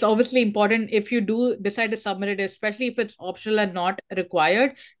it's obviously important if you do decide to submit it, especially if it's optional and not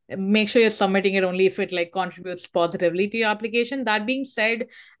required, make sure you're submitting it only if it like contributes positively to your application. That being said,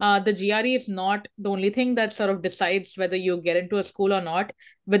 the GRE is not the only thing that sort of decides whether you get into a school or not.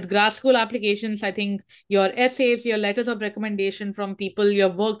 With grad school applications, I think your essays, your letters of recommendation from people you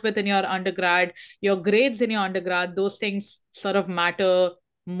have worked with in your undergrad, your grades in your undergrad, those things sort of matter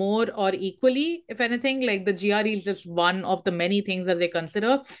more or equally. If anything, like the GRE is just one of the many things that they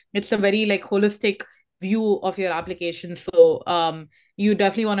consider. It's a very like holistic view of your application. So you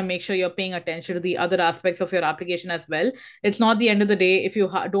definitely want to make sure you're paying attention to the other aspects of your application as well. It's not the end of the day if you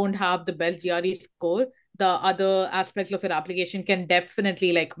don't have the best GRE score, the other aspects of your application can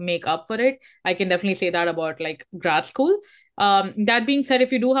definitely like make up for it. I can definitely say that about like grad school. That being said,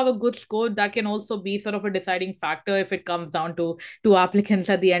 if you do have a good score, that can also be sort of a deciding factor if it comes down to two applicants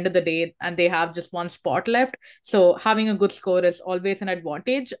at the end of the day and they have just one spot left. So having a good score is always an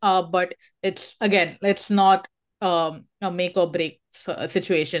advantage. But it's again, it's not a make or break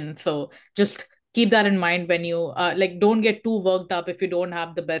situation. So just keep that in mind when you like don't get too worked up if you don't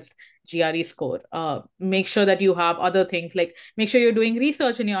have the best GRE score. Make sure that you have other things, like make sure you're doing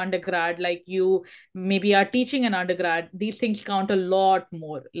research in your undergrad, like you maybe are teaching an undergrad. These things count a lot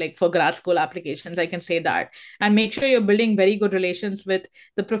more like for grad school applications, I can say that. And make sure you're building very good relations with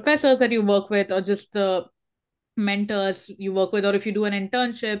the professors that you work with or just the mentors you work with, or if you do an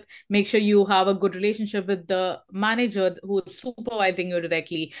internship, make sure you have a good relationship with the manager who's supervising you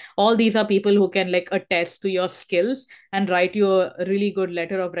directly. All these are people who can like attest to your skills and write you a really good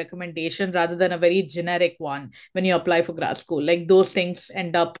letter of recommendation rather than a very generic one when you apply for grad school. Like those things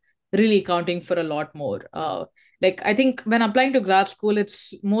end up really counting for a lot more. Like I think when applying to grad school,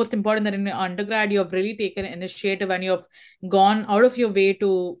 it's most important that in your undergrad you have really taken initiative and you've gone out of your way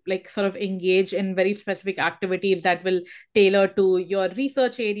to like sort of engage in very specific activities that will tailor to your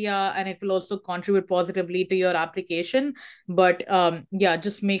research area, and it will also contribute positively to your application. But yeah,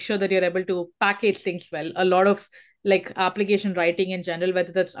 just make sure that you're able to package things well. A lot of like application writing in general,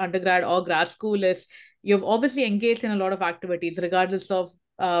 whether that's undergrad or grad school, is you've obviously engaged in a lot of activities regardless of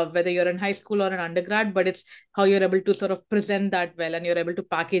whether you're in high school or an undergrad, but it's how you're able to sort of present that well and you're able to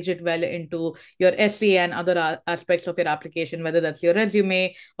package it well into your essay and other aspects of your application, whether that's your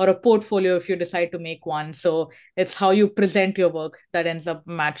resume or a portfolio if you decide to make one. So it's how you present your work that ends up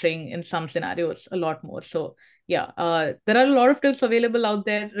mattering in some scenarios a lot more. So yeah, there are a lot of tips available out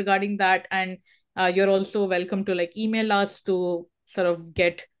there regarding that. And you're also welcome to like email us to sort of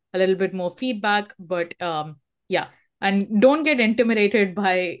get a little bit more feedback. But yeah, and don't get intimidated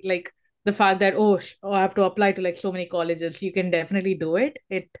by like the fact that oh, I have to apply to like so many colleges. You can definitely do it.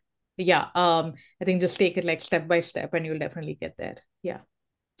 Yeah, I think just take it like step by step and you'll definitely get there. Yeah.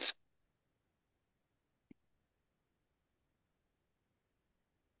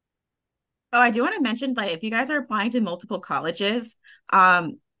 Oh, I do want to mention that if you guys are applying to multiple colleges, I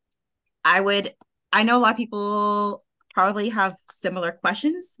would, I know a lot of people probably have similar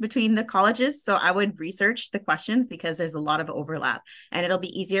questions between the colleges. So I would research the questions because there's a lot of overlap, and it'll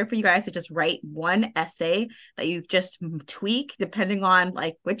be easier for you guys to just write one essay that you just tweak depending on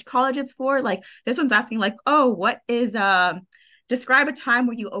like which college it's for. Like this one's asking like, oh, what is, describe a time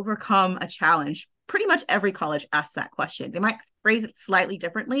where you overcome a challenge. Pretty much every college asks that question. They might phrase it slightly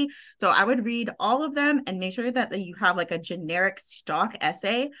differently. So I would read all of them and make sure that you have like a generic stock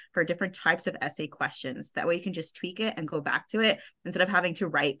essay for different types of essay questions. That way you can just tweak it and go back to it instead of having to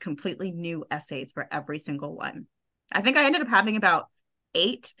write completely new essays for every single one. I think I ended up having about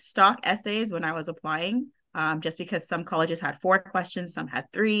 8 stock essays when I was applying. just because some colleges had 4 questions, some had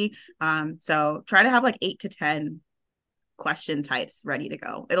 3. So try to have like 8 to 10 question types ready to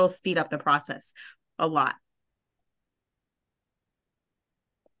go. It'll speed up the process a lot.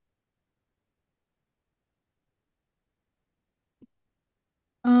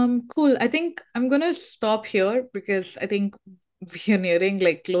 Cool. I think I'm gonna stop here because I think we are nearing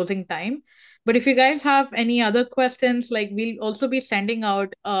like closing time. But if you guys have any other questions, like we'll also be sending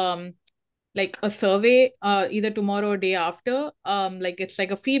out like a survey either tomorrow or day after. Like it's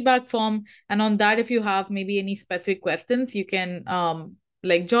like a feedback form, and on that, if you have maybe any specific questions, you can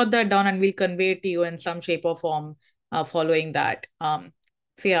like jot that down and we'll convey it to you in some shape or form following that. So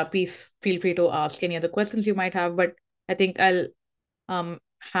yeah, please feel free to ask any other questions you might have. But I think I'll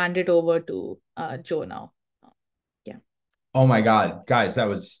hand it over to Joe now. Yeah. Oh my God, guys, that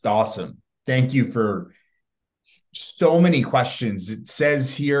was awesome. Thank you for so many questions. It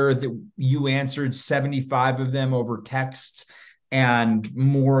says here that you answered 75 of them over text, and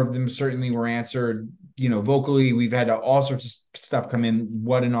more of them certainly were answered, vocally. We've had all sorts of stuff come in.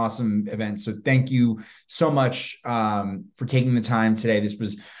 What an awesome event. So thank you so much for taking the time today. This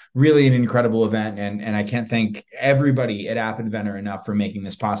was really an incredible event, and I can't thank everybody at App Inventor enough for making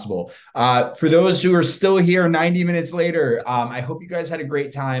this possible. For those who are still here 90 minutes later, I hope you guys had a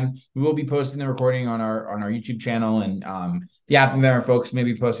great time. We will be posting the recording on our YouTube channel, and the App Inventor folks may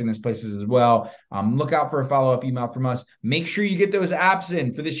be posting this places as well. Look out for a follow-up email from us. Make sure you get those apps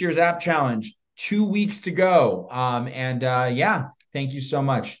in for this year's app challenge. 2 weeks to go. Yeah, thank you so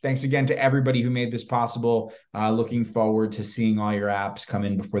much. Thanks again to everybody who made this possible. Looking forward to seeing all your apps come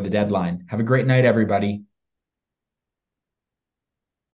in before the deadline. Have a great night, everybody.